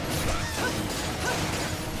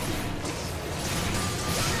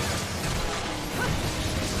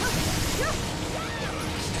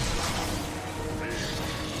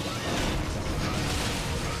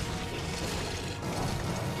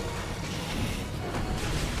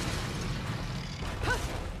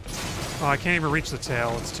 Oh, I can't even reach the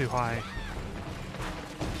tail. It's too high.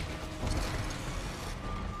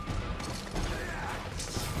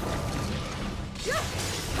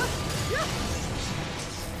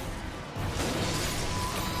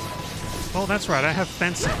 Oh, that's right. I have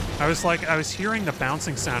fencing. I was hearing the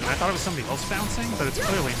bouncing sound, and I thought it was somebody else bouncing, but it's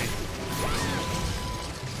clearly me.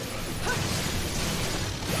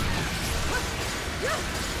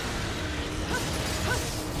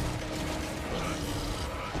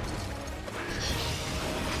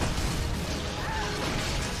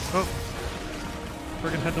 Oh,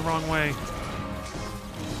 friggin' head the wrong way.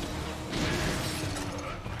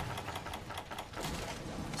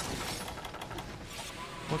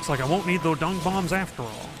 Looks like I won't need those dung bombs after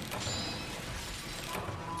all.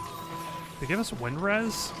 They give us wind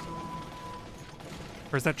res?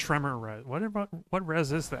 Or is that tremor res? What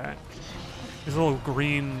res is that? These little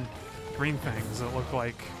green things that look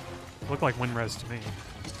like wind res to me.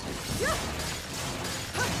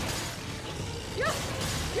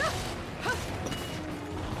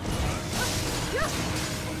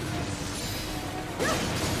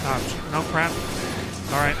 Oh, no crap.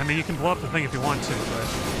 Alright, I mean, you can blow up the thing if you want to, but...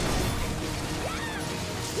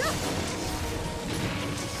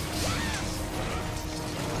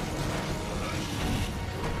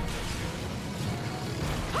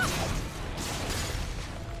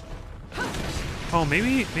 Oh,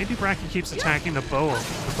 maybe Bracky keeps attacking the bow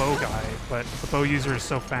guy, but the bow user is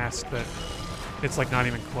so fast that it's like not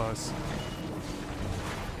even close.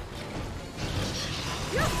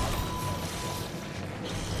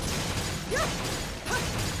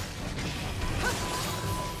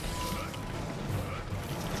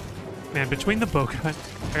 Man, between the bow guy,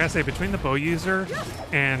 I gotta say, between the bow user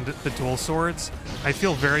and the dual swords, I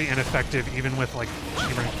feel very ineffective even with like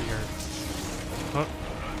shimmering gear. Oh.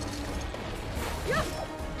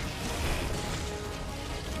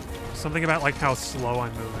 Something about like how slow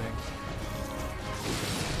I'm moving.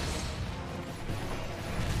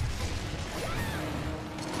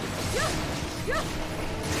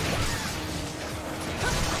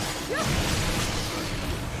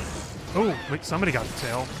 Oh, wait, somebody got the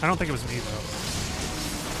tail. I don't think it was me, though.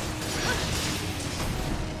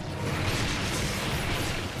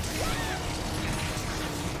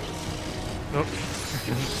 Oh.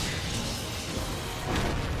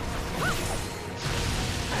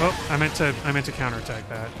 Oh, I meant to counterattack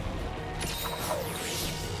that.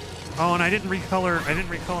 Oh, and I didn't recolor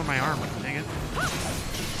my armor. Dang it.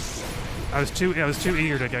 I was too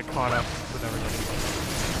eager to get caught up with everybody.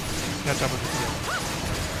 Catch up with the field.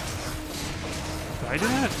 Did I do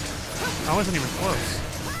that? I wasn't even close.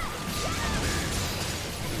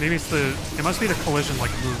 Maybe it must be the collision,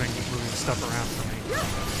 like moving stuff around for me.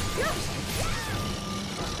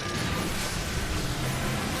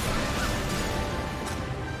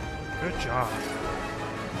 Good job.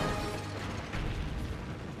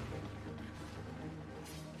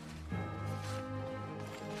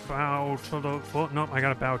 Bow to the... Oh, no, I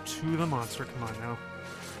gotta bow to the monster. Come on now.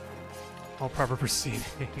 All proper proceeding.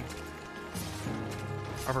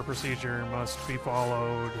 Proper procedure must be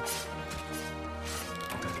followed.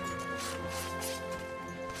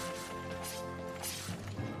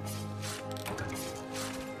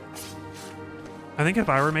 I think if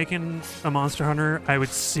I were making a Monster Hunter, I would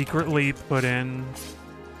secretly put in,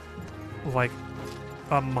 like,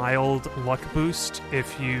 a mild luck boost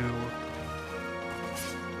if you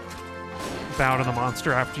bow to the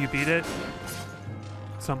monster after you beat it.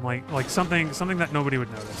 Something like something that nobody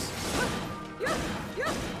would notice.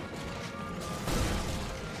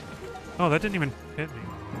 Oh, that didn't even hit me.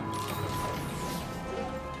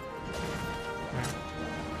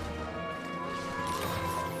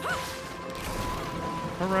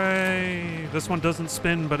 Hooray! This one doesn't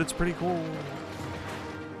spin, but it's pretty cool.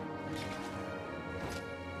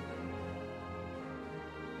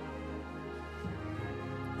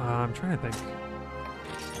 I'm trying to think.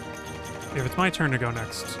 If it's my turn to go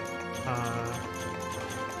next.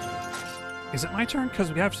 Is it my turn?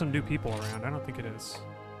 Because we have some new people around. I don't think it is.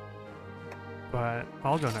 But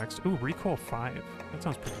I'll go next. Ooh, recoil 5. That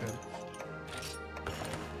sounds pretty good.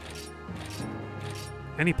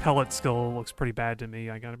 Any pellet skill looks pretty bad to me.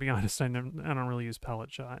 I gotta be honest. I don't really use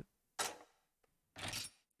pellet shot.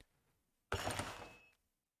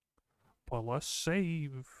 But let's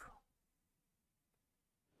save.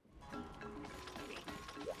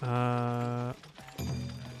 Oh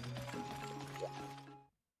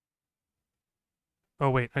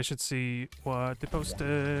wait, I should see what they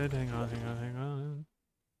posted. Hang on.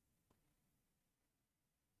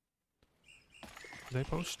 Did they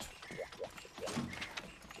post?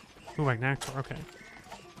 Ooh, Lagiacrus, okay.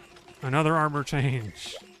 Another armor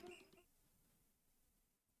change.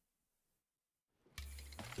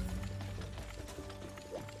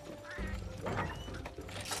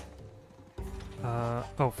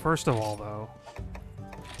 Oh, first of all, though.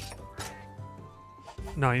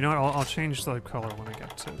 No, you know what? I'll change the color when I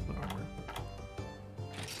get to the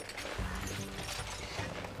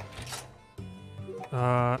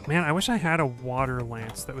armor. Man, I wish I had a water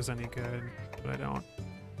lance that was any good, but I don't.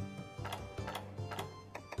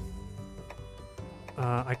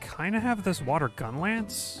 I kind of have this water gun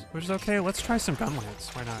lance, which is okay. Let's try some gun lance.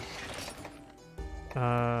 Why not?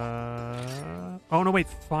 Oh, no, wait.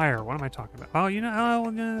 Fire. What am I talking about? Oh, you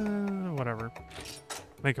know, whatever.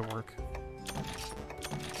 Make it work.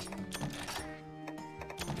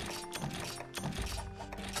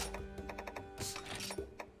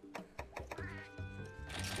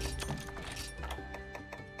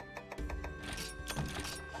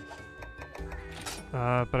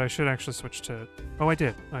 But I should actually switch to... Oh, I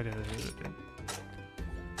did. I did.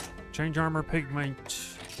 Change armor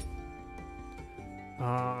pigment.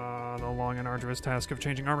 The long and arduous task of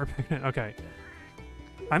changing armor pigment. Okay.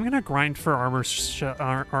 I'm gonna grind for armor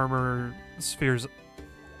spheres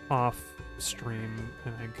off stream,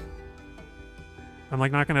 I think. I'm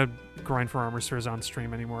like not gonna grind for armor spheres on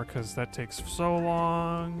stream anymore because that takes so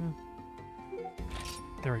long.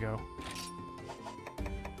 There we go.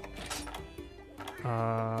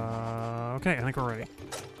 Okay, I think we're ready.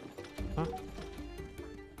 Huh?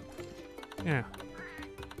 Yeah.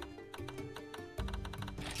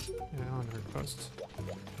 Yeah, I'll never post.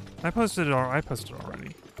 I posted it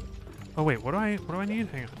already. Oh wait, what do I need?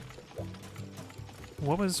 Hang on.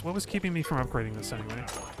 What was keeping me from upgrading this anyway?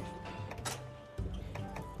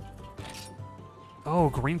 Oh,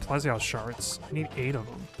 green Plesios shards. I need 8 of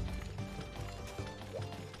them.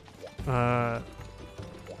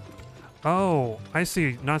 Oh, I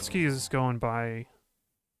see. Natsuki is going by...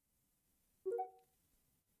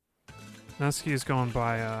 Natsuki is going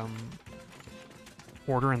by,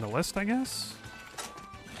 order in the list, I guess?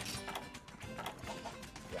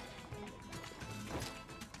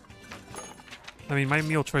 I mean, my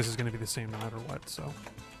meal choice is going to be the same no matter what, so...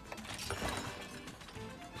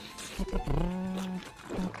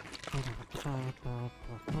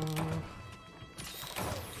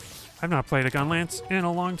 I've not played a Gunlance in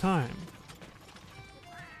a long time.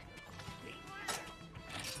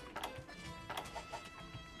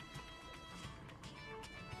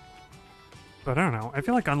 But I don't know. I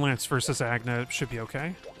feel like Gunlance versus Agna should be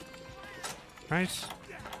okay. Right?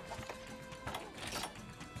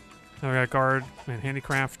 Now we got Guard and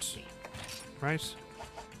Handicraft. Right?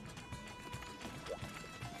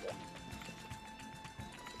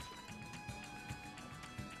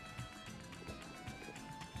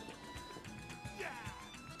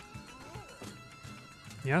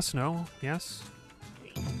 Yes, no, yes.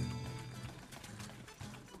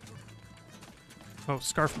 Oh,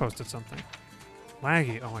 Scarf posted something.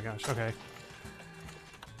 Laggy, oh my gosh, okay.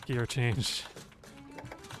 Gear change.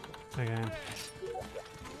 Again.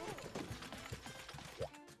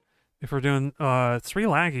 If we're doing, 3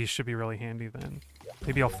 Laggies should be really handy then.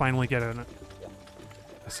 Maybe I'll finally get a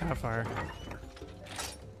Sapphire.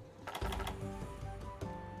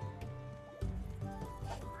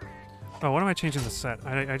 Oh, what am I changing the set?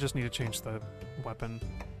 I just need to change the weapon.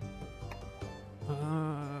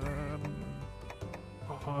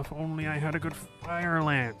 Oh, if only I had a good fire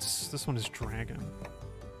lance. This one is dragon.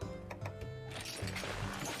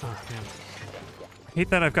 Oh, man. I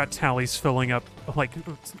hate that I've got tallies filling up, like,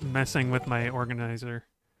 messing with my organizer.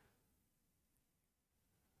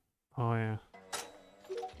 Oh, yeah.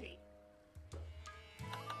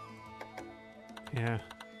 Yeah.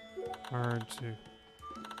 Hard to...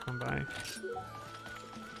 come by.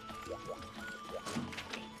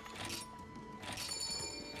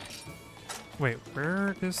 Wait,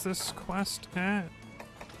 where is this quest at?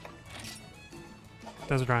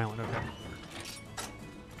 Desert Island, okay.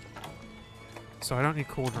 So I don't need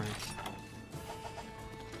cool drink.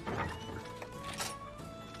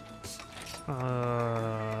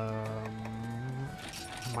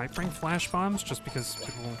 Might bring flash bombs just because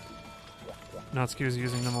people... Natsuki is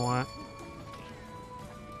using them a lot.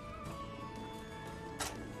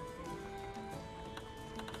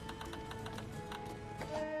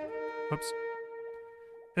 Whoops.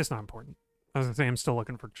 It's not important. I was gonna say I'm still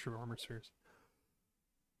looking for true armor spheres.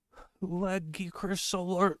 Lagiacrus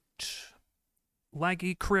alert!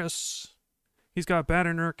 Lagiacrus. He's got bad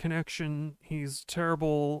inert connection. He's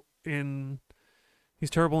terrible in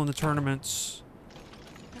the tournaments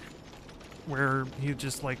where he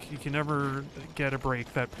just like he can never get a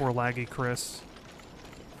break. That poor Lagiacrus.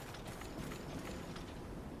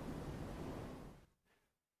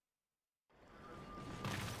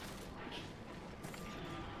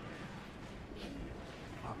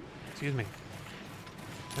 Excuse me.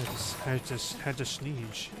 I just had to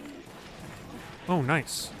sneeze. Oh,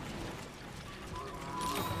 nice.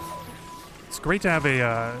 It's great to have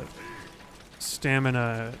a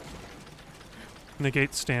stamina,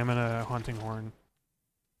 negate stamina hunting horn.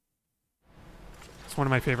 It's one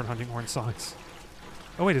of my favorite hunting horn songs.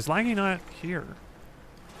 Oh wait, is Laggy not here?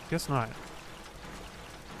 Guess not.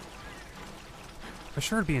 I'm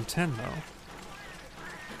sure it'd be in 10 though.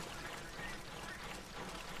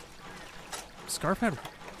 Scarf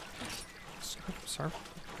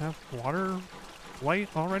have water light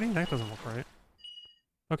already? That doesn't look right.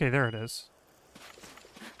 Okay, there it is.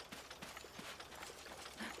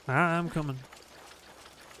 I'm coming.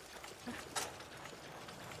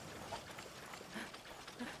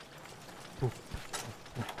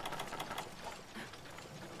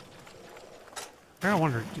 I gotta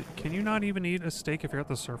wonder, can you not even eat a steak if you're at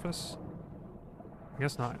the surface? I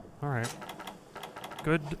guess not. Alright.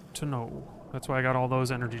 Good to know. That's why I got all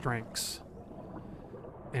those energy drinks.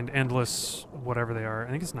 And endless whatever they are.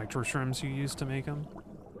 I think it's nitro shrimps you use to make them.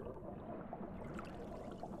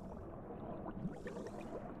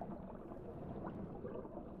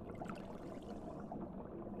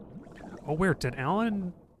 Oh, weird. Did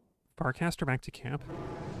Alan Farcaster back to camp?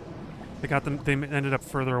 They got them. They ended up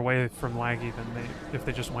further away from Laggy than if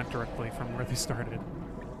they just went directly from where they started.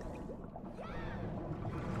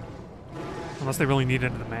 Unless they really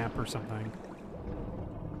needed the map or something.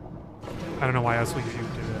 I don't know why else would you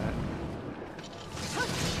do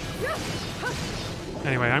that.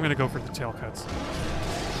 Anyway, I'm gonna go for the tail cuts.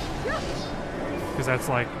 Because that's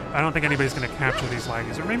like, I don't think anybody's gonna capture these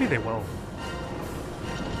Laggies, or maybe they will.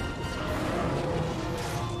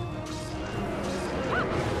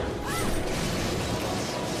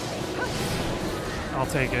 I'll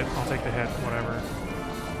take it. I'll take the hit, whatever.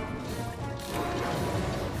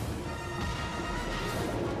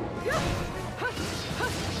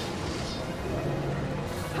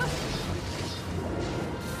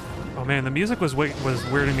 Oh man, the music was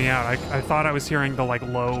weirding me out. I thought I was hearing the like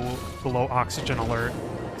low oxygen alert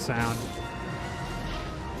sound.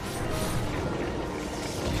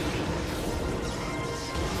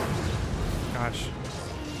 Gosh.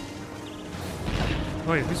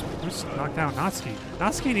 Wait, who's knocked out Natsuki?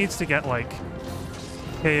 Natsuki needs to get like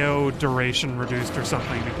KO duration reduced or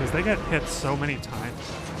something because they get hit so many times.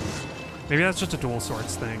 Maybe that's just a dual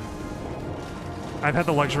swords thing. I've had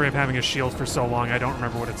the luxury of having a shield for so long, I don't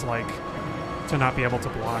remember what it's like to not be able to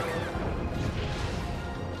block.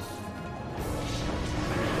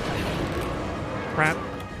 Crap.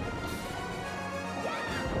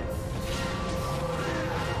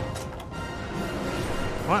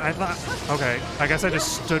 What? I thought... Okay, I guess I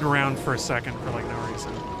just stood around for a second for, like, no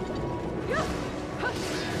reason.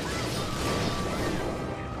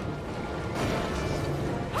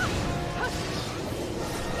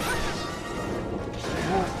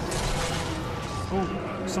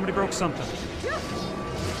 Oh, somebody broke something.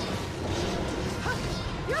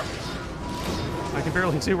 I can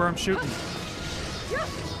barely see where I'm shooting.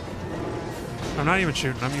 I'm not even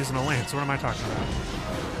shooting, I'm using a lance. What am I talking about?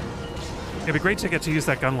 It'd be great to get to use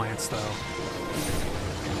that gun lance, though.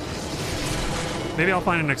 Maybe I'll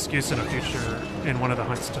find an excuse in the future in one of the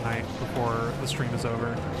hunts tonight before the stream is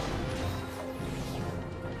over.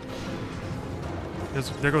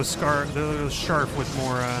 There goes Sharp with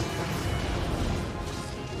more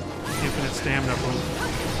infinite stamina.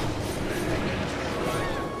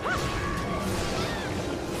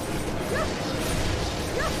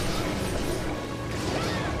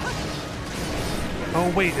 Oh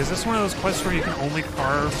wait, is this one of those quests where you can only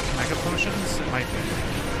carve mega potions? It might be.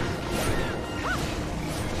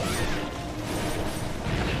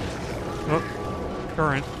 Oh,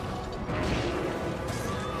 current.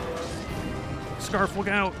 Scarf, look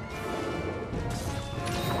out!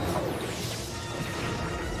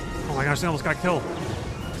 Oh my gosh, they almost got killed.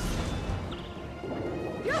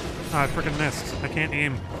 Oh, I freaking missed. I can't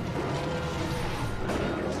aim.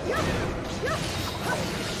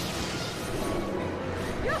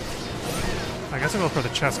 I guess I'll go for the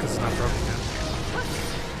chest because it's not broken yet.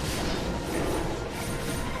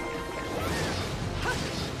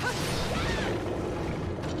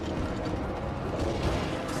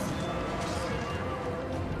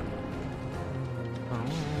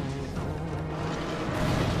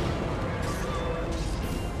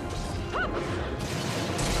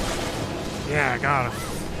 Yeah, I got him.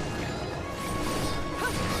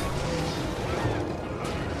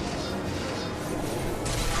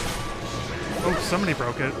 Oh, somebody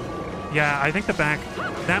broke it. Yeah, I think the back...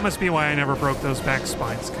 That must be why I never broke those back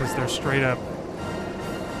spines, because they're straight up...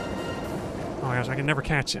 Oh my gosh, I can never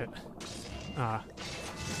catch it. Yeah,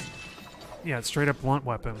 it's straight up blunt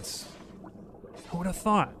weapons. Who would have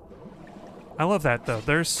thought? I love that, though.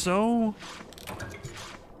 They're so...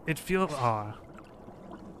 It feels...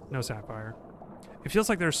 No sapphire. It feels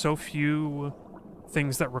like there's so few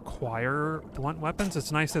things that require blunt weapons.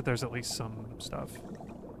 It's nice that there's at least some stuff.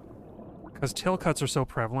 Because tail cuts are so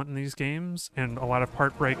prevalent in these games, and a lot of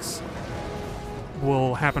part breaks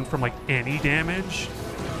will happen from like any damage.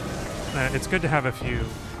 It's good to have a few.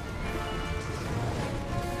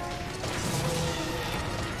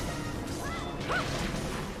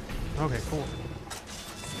 Okay, cool.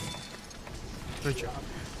 Good job.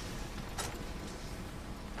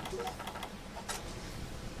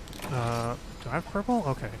 Do I have purple?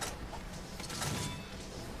 Okay.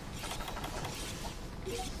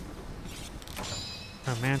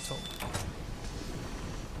 A mantle.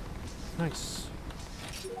 Nice.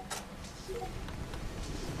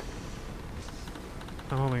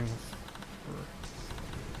 I'm hoping.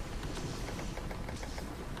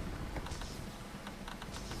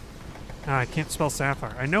 Ah, I can't spell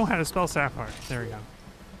sapphire. I know how to spell sapphire. There we go.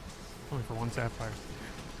 Only for one sapphire.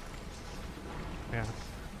 Yeah.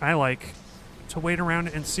 I like to wait around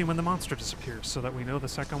and see when the monster disappears so that we know the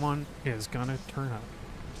second one is gonna turn up.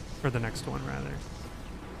 Or the next one, rather.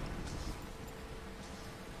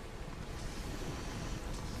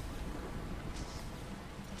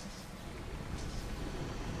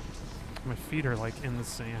 My feet are like in the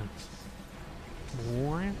sand.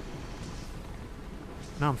 What?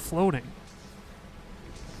 No, I'm floating.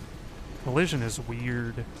 Collision is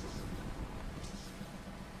weird.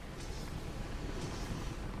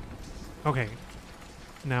 Okay.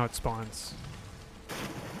 Now it spawns.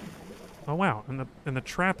 Oh wow, and the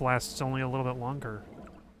trap lasts only a little bit longer.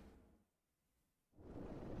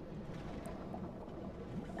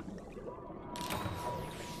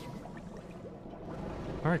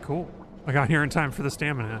 Alright, cool. I got here in time for the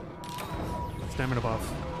stamina. Stamina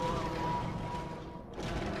buff.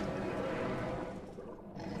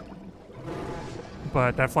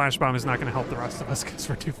 But that flash bomb is not going to help the rest of us because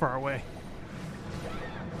we're too far away.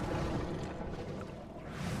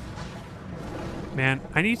 Man,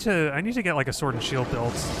 I need to get like a sword and shield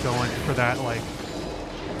build going for that like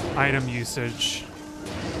item usage.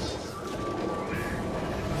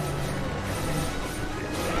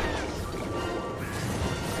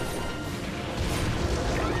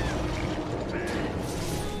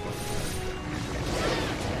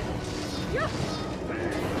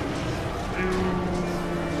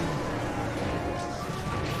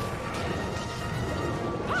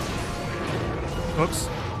 Oops.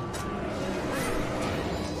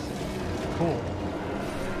 Cool.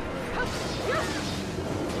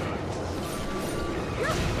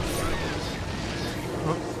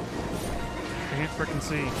 Oh. I can't frickin'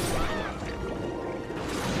 see.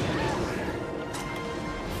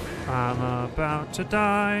 I'm about to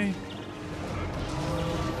die.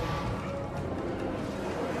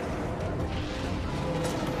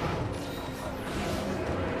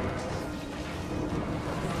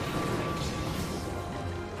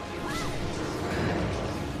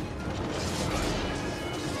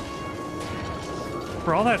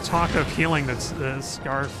 For all that talk of healing that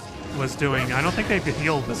Scarf was doing, I don't think they've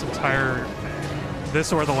healed this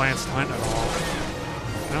or the last hunt at all.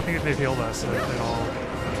 I don't think they've healed us at all,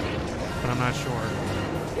 but I'm not sure.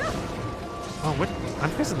 Oh, what? I'm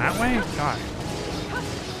facing that way? God.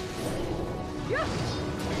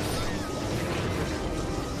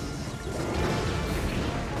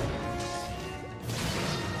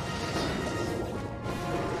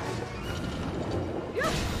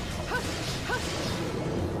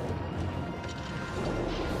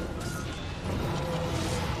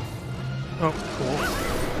 Oh, cool.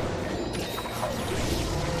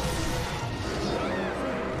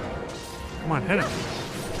 Come on, hit him.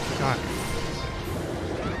 God.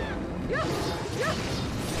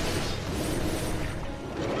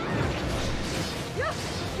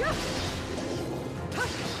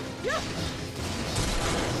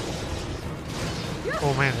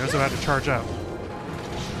 Oh man, it was about to charge up.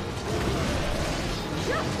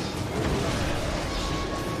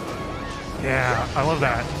 Yeah, I love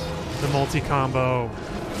that. The multi-combo.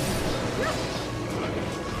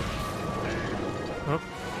 Oh.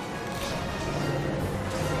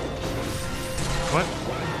 What?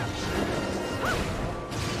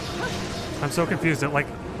 I'm so confused. Like,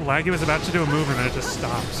 Laggy was about to do a move and then it just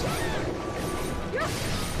stops.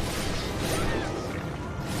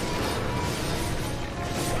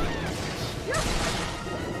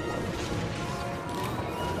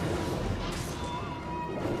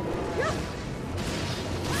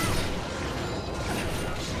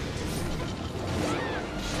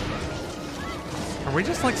 Are we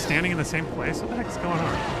just like standing in the same place? What the heck is going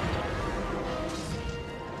on?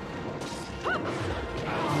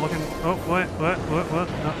 I'm looking. Oh, what?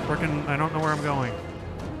 No, freaking, I don't know where I'm going.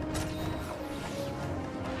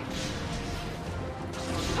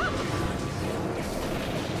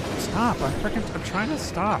 Stop! I'm trying to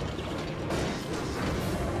stop.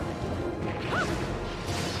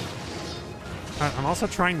 I'm also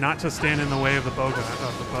trying not to stand in the way of the bow.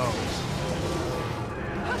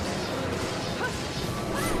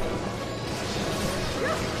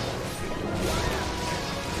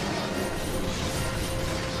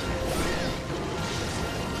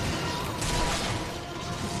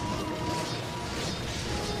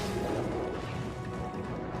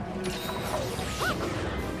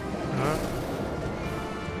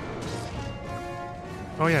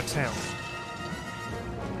 Oh yeah, tail.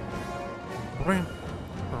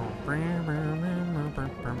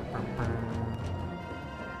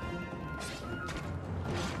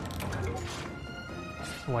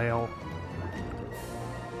 flail.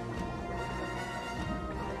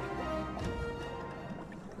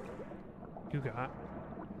 You got?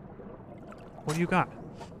 What do you got?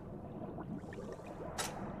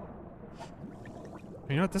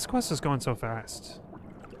 You know what? This quest is going so fast.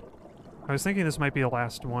 I was thinking this might be the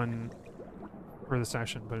last one for the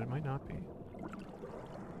session, but it might not be.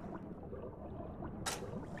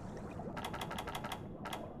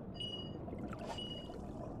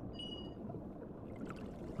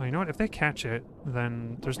 Oh, you know what? If they catch it,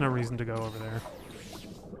 then there's no reason to go over there.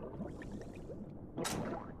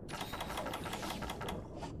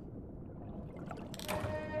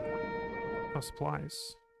 Oh,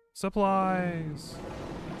 supplies. Supplies!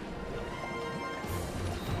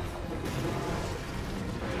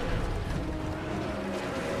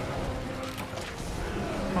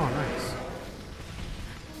 Oh, nice.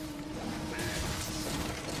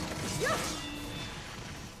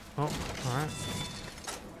 Oh, alright.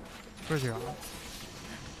 Where's your eye?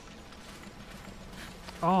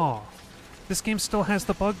 Oh, this game still has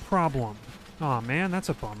the bug problem. Oh man, that's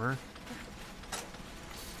a bummer.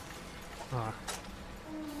 Ah.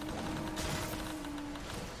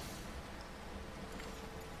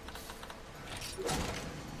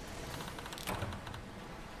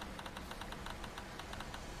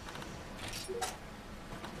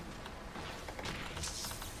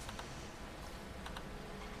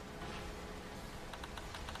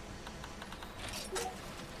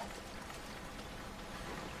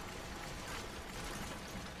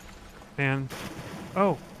 And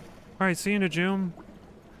oh, alright, see you in a June.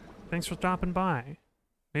 Thanks for stopping by.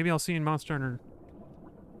 Maybe I'll see you in Monster Hunter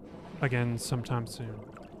again sometime soon.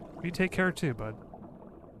 You take care too, bud.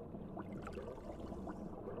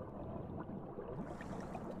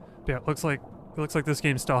 Yeah, it looks like this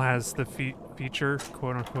game still has the feature,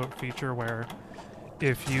 quote unquote feature, where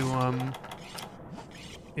if you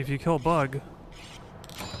kill a bug,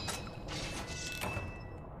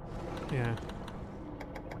 yeah.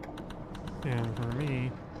 And for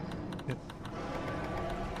me, it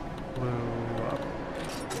blew up.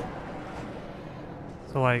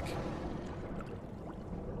 So like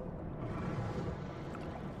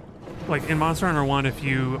in Monster Hunter 1, if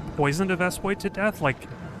you poisoned a Vespoid to death, like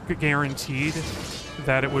guaranteed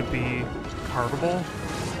that it would be carvable,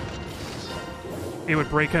 it would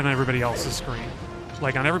break on everybody else's screen.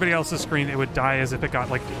 Like on everybody else's screen, it would die as if it got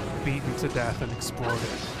like beaten to death and exploded.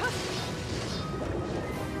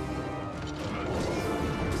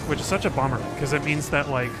 Which is such a bummer, because it means that,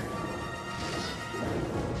 like,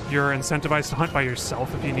 you're incentivized to hunt by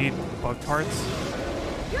yourself if you need bug parts.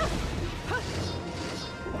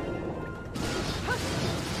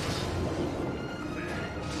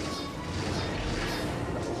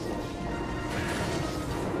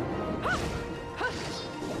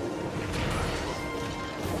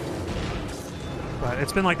 But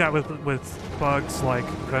it's been like that with bugs like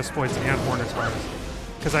Vespoids and Hornets.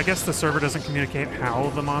 Because I guess the server doesn't communicate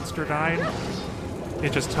how the monster died.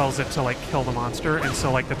 It just tells it to, like, kill the monster, and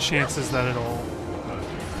so, like, the chance that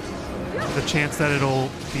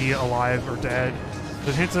it'll be alive or dead,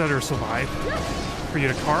 the chances that it'll survive for you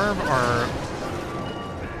to carve are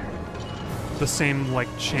the same, like,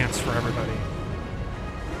 chance for everybody.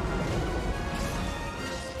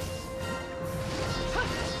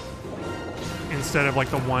 Instead of,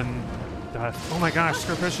 like, the one death. Oh my gosh,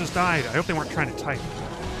 Scarfish just died. I hope they weren't trying to type.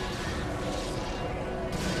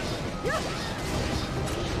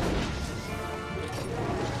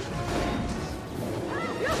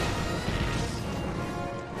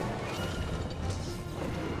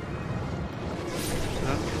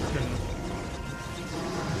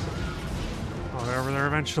 Oh, they're over there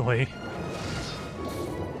eventually.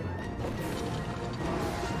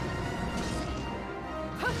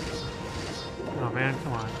 Oh man,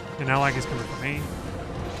 come on. And now Laggis coming for me.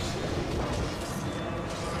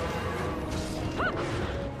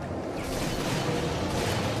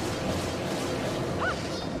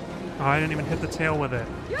 Oh, I didn't even hit the tail with it.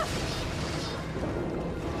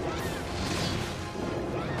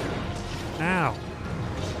 Now.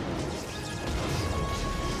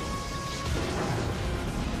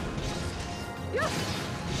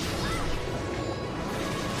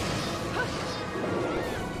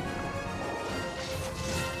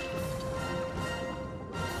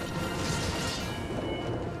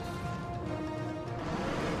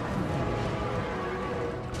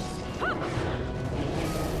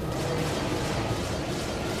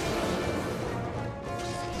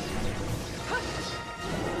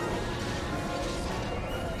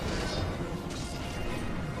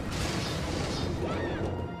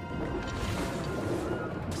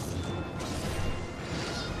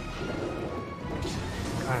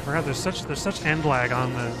 I forgot there's such end lag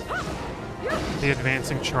on the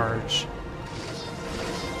advancing charge.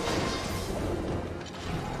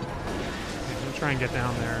 Okay, I'm gonna try and get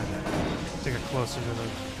down there to get closer to the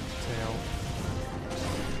tail.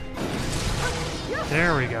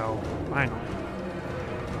 There we go. Finally.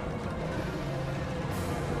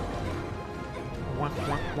 One.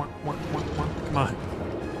 Come on.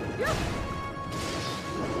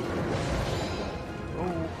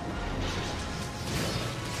 Oh.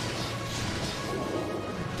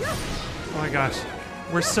 Oh my gosh.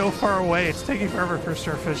 We're so far away. It's taking forever for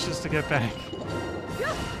Starfish just to get back.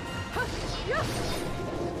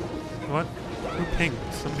 What? Who pinged?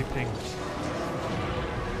 Somebody pinged.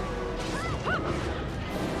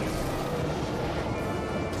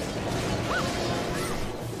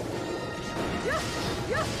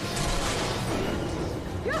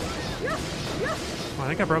 Oh, I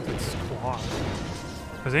think I broke its claw.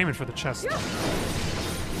 I was aiming for the chest.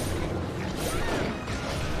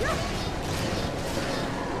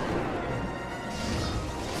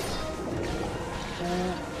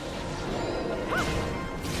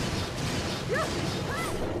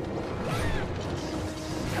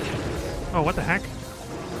 Oh, what the heck?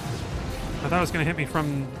 I thought it was going to hit me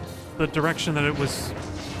from the direction that it was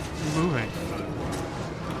moving.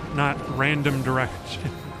 Not random direction.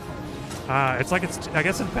 It's like I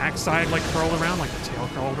guess its backside like curled around, like the tail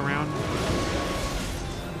curled around.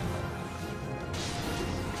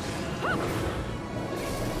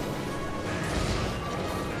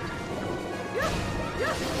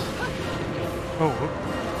 Oh.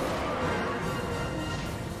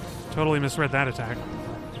 Totally misread that attack.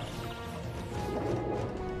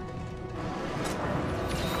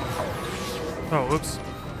 Oh, oops.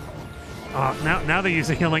 Now they use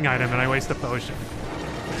a healing item and I waste a potion.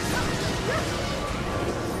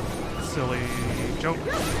 Silly joke.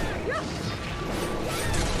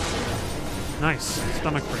 Nice.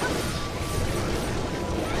 Stomach break.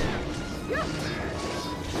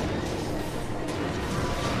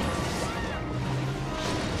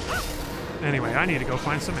 Anyway, I need to go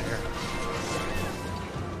find some air.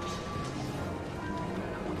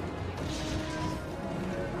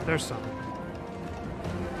 There's some.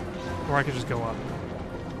 Or I could just go up.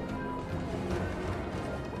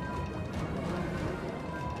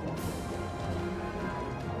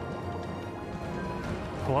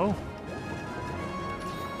 Hello?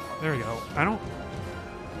 There we go. I don't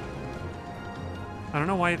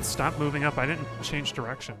know why it stopped moving up. I didn't change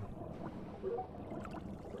direction.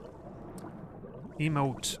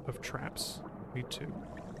 Emote of traps. Me too.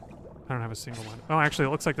 I don't have a single one. Oh, actually,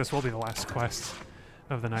 it looks like this will be the last quest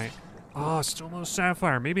of the night. Oh, still no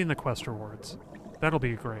sapphire. Maybe in the quest rewards. That'll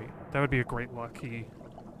be great. That would be a great lucky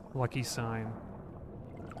sign.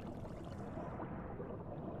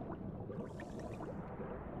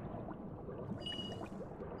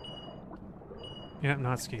 Yeah,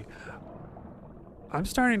 Natsuki. I'm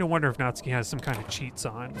starting to wonder if Natsuki has some kind of cheats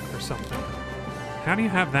on or something. How do you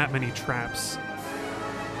have that many traps?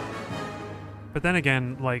 But then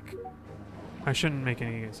again, like, I shouldn't make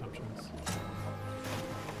any assumptions.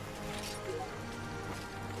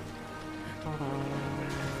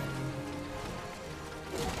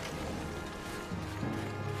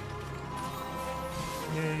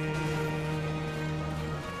 Yay.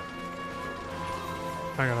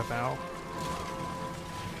 I got a bow.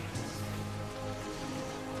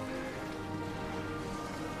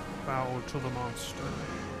 Bow to the monster.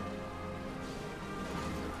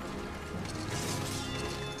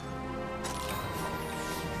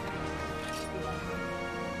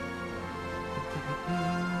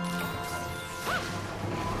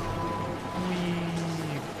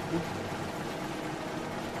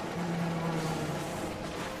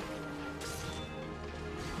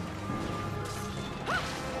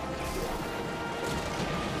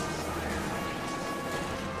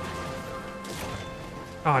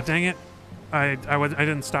 Oh, dang it. I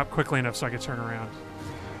didn't stop quickly enough so I could turn around.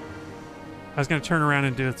 I was going to turn around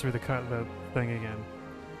and do it through the thing again.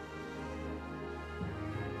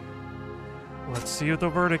 Let's see what the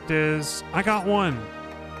verdict is. I got one.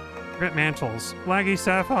 Grit mantles. Laggy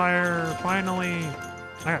sapphire. Finally.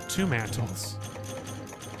 I got 2 mantles.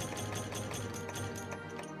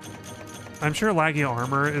 I'm sure laggy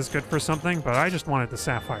armor is good for something, but I just wanted the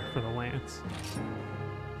sapphire for the lance.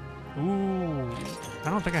 Ooh. I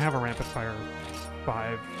don't think I have a Rapid Fire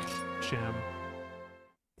 5 gem.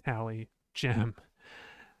 Tally. Gem.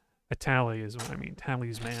 A tally is what I mean.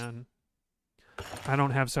 Talisman. I don't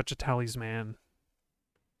have such a talisman.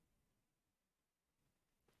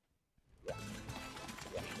 No.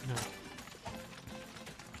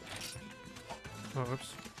 Oh,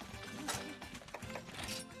 oops.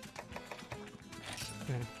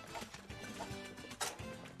 Okay.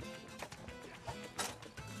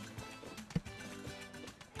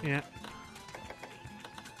 Yeah.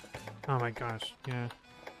 Oh my gosh, yeah.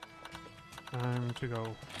 Time to go.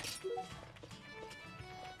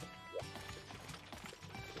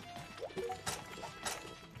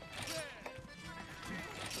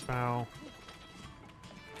 Bow.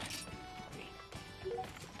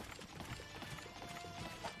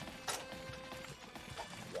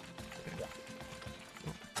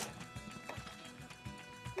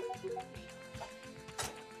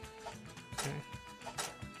 Okay.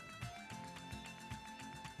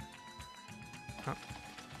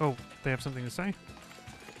 Oh, they have something to say?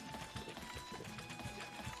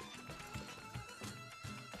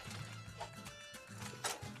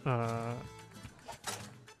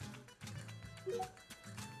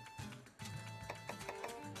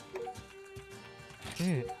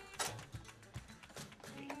 Yeah.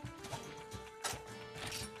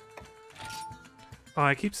 Oh,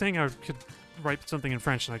 I keep saying I could write something in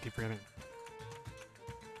French and I keep forgetting.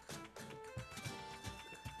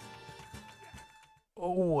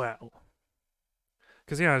 Oh well.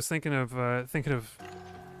 Because yeah, I was thinking of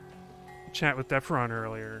chat with Defron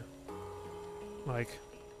earlier. Like,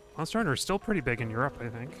 Monster Hunter is still pretty big in Europe, I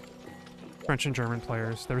think. French and German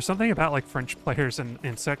players. There was something about like French players and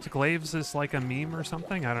insect glaives is like a meme or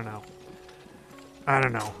something. I don't know. I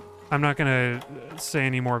don't know. I'm not gonna say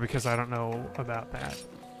any more because I don't know about that.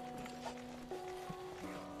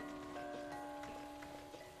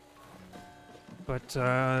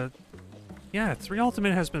 But yeah, 3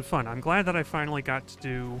 Ultimate has been fun. I'm glad that I finally got to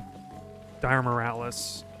do Dire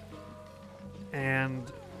Morales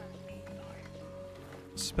and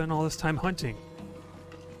spend all this time hunting.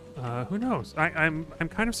 Who knows? I'm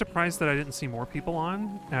kind of surprised that I didn't see more people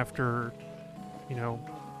on after, you know,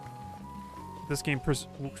 this game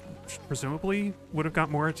presumably would have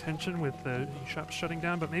got more attention with the eShop shutting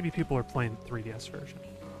down, but maybe people are playing the 3DS version.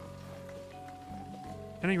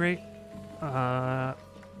 At any rate, I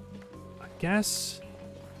guess,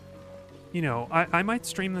 you know, I might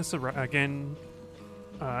stream this again.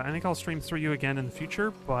 I think I'll stream through you again in the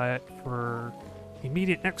future, but for the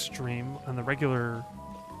immediate next stream on the regular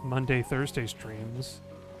Monday, Thursday streams,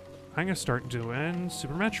 I'm going to start doing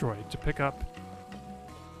Super Metroid to pick up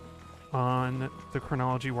on the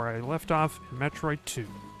chronology where I left off in Metroid 2.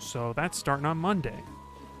 So that's starting on Monday.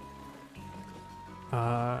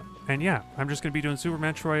 And yeah, I'm just going to be doing Super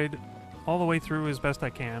Metroid all the way through as best I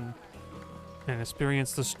can and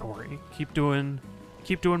experience the story. Keep doing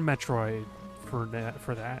Metroid for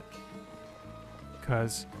that.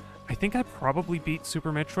 Because I think I probably beat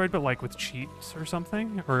Super Metroid, but like with cheats or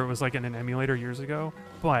something, or it was like in an emulator years ago.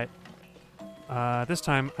 But this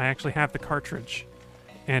time I actually have the cartridge,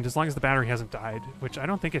 and as long as the battery hasn't died, which I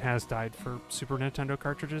don't think it has died for Super Nintendo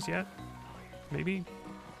cartridges yet, maybe,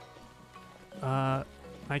 I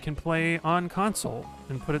can play on console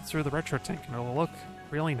and put it through the retro tank, and it'll look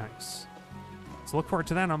really nice. So look forward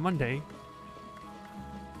to that on Monday.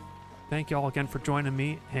 Thank you all again for joining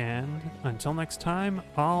me, and until next time,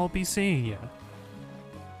 I'll be seeing you.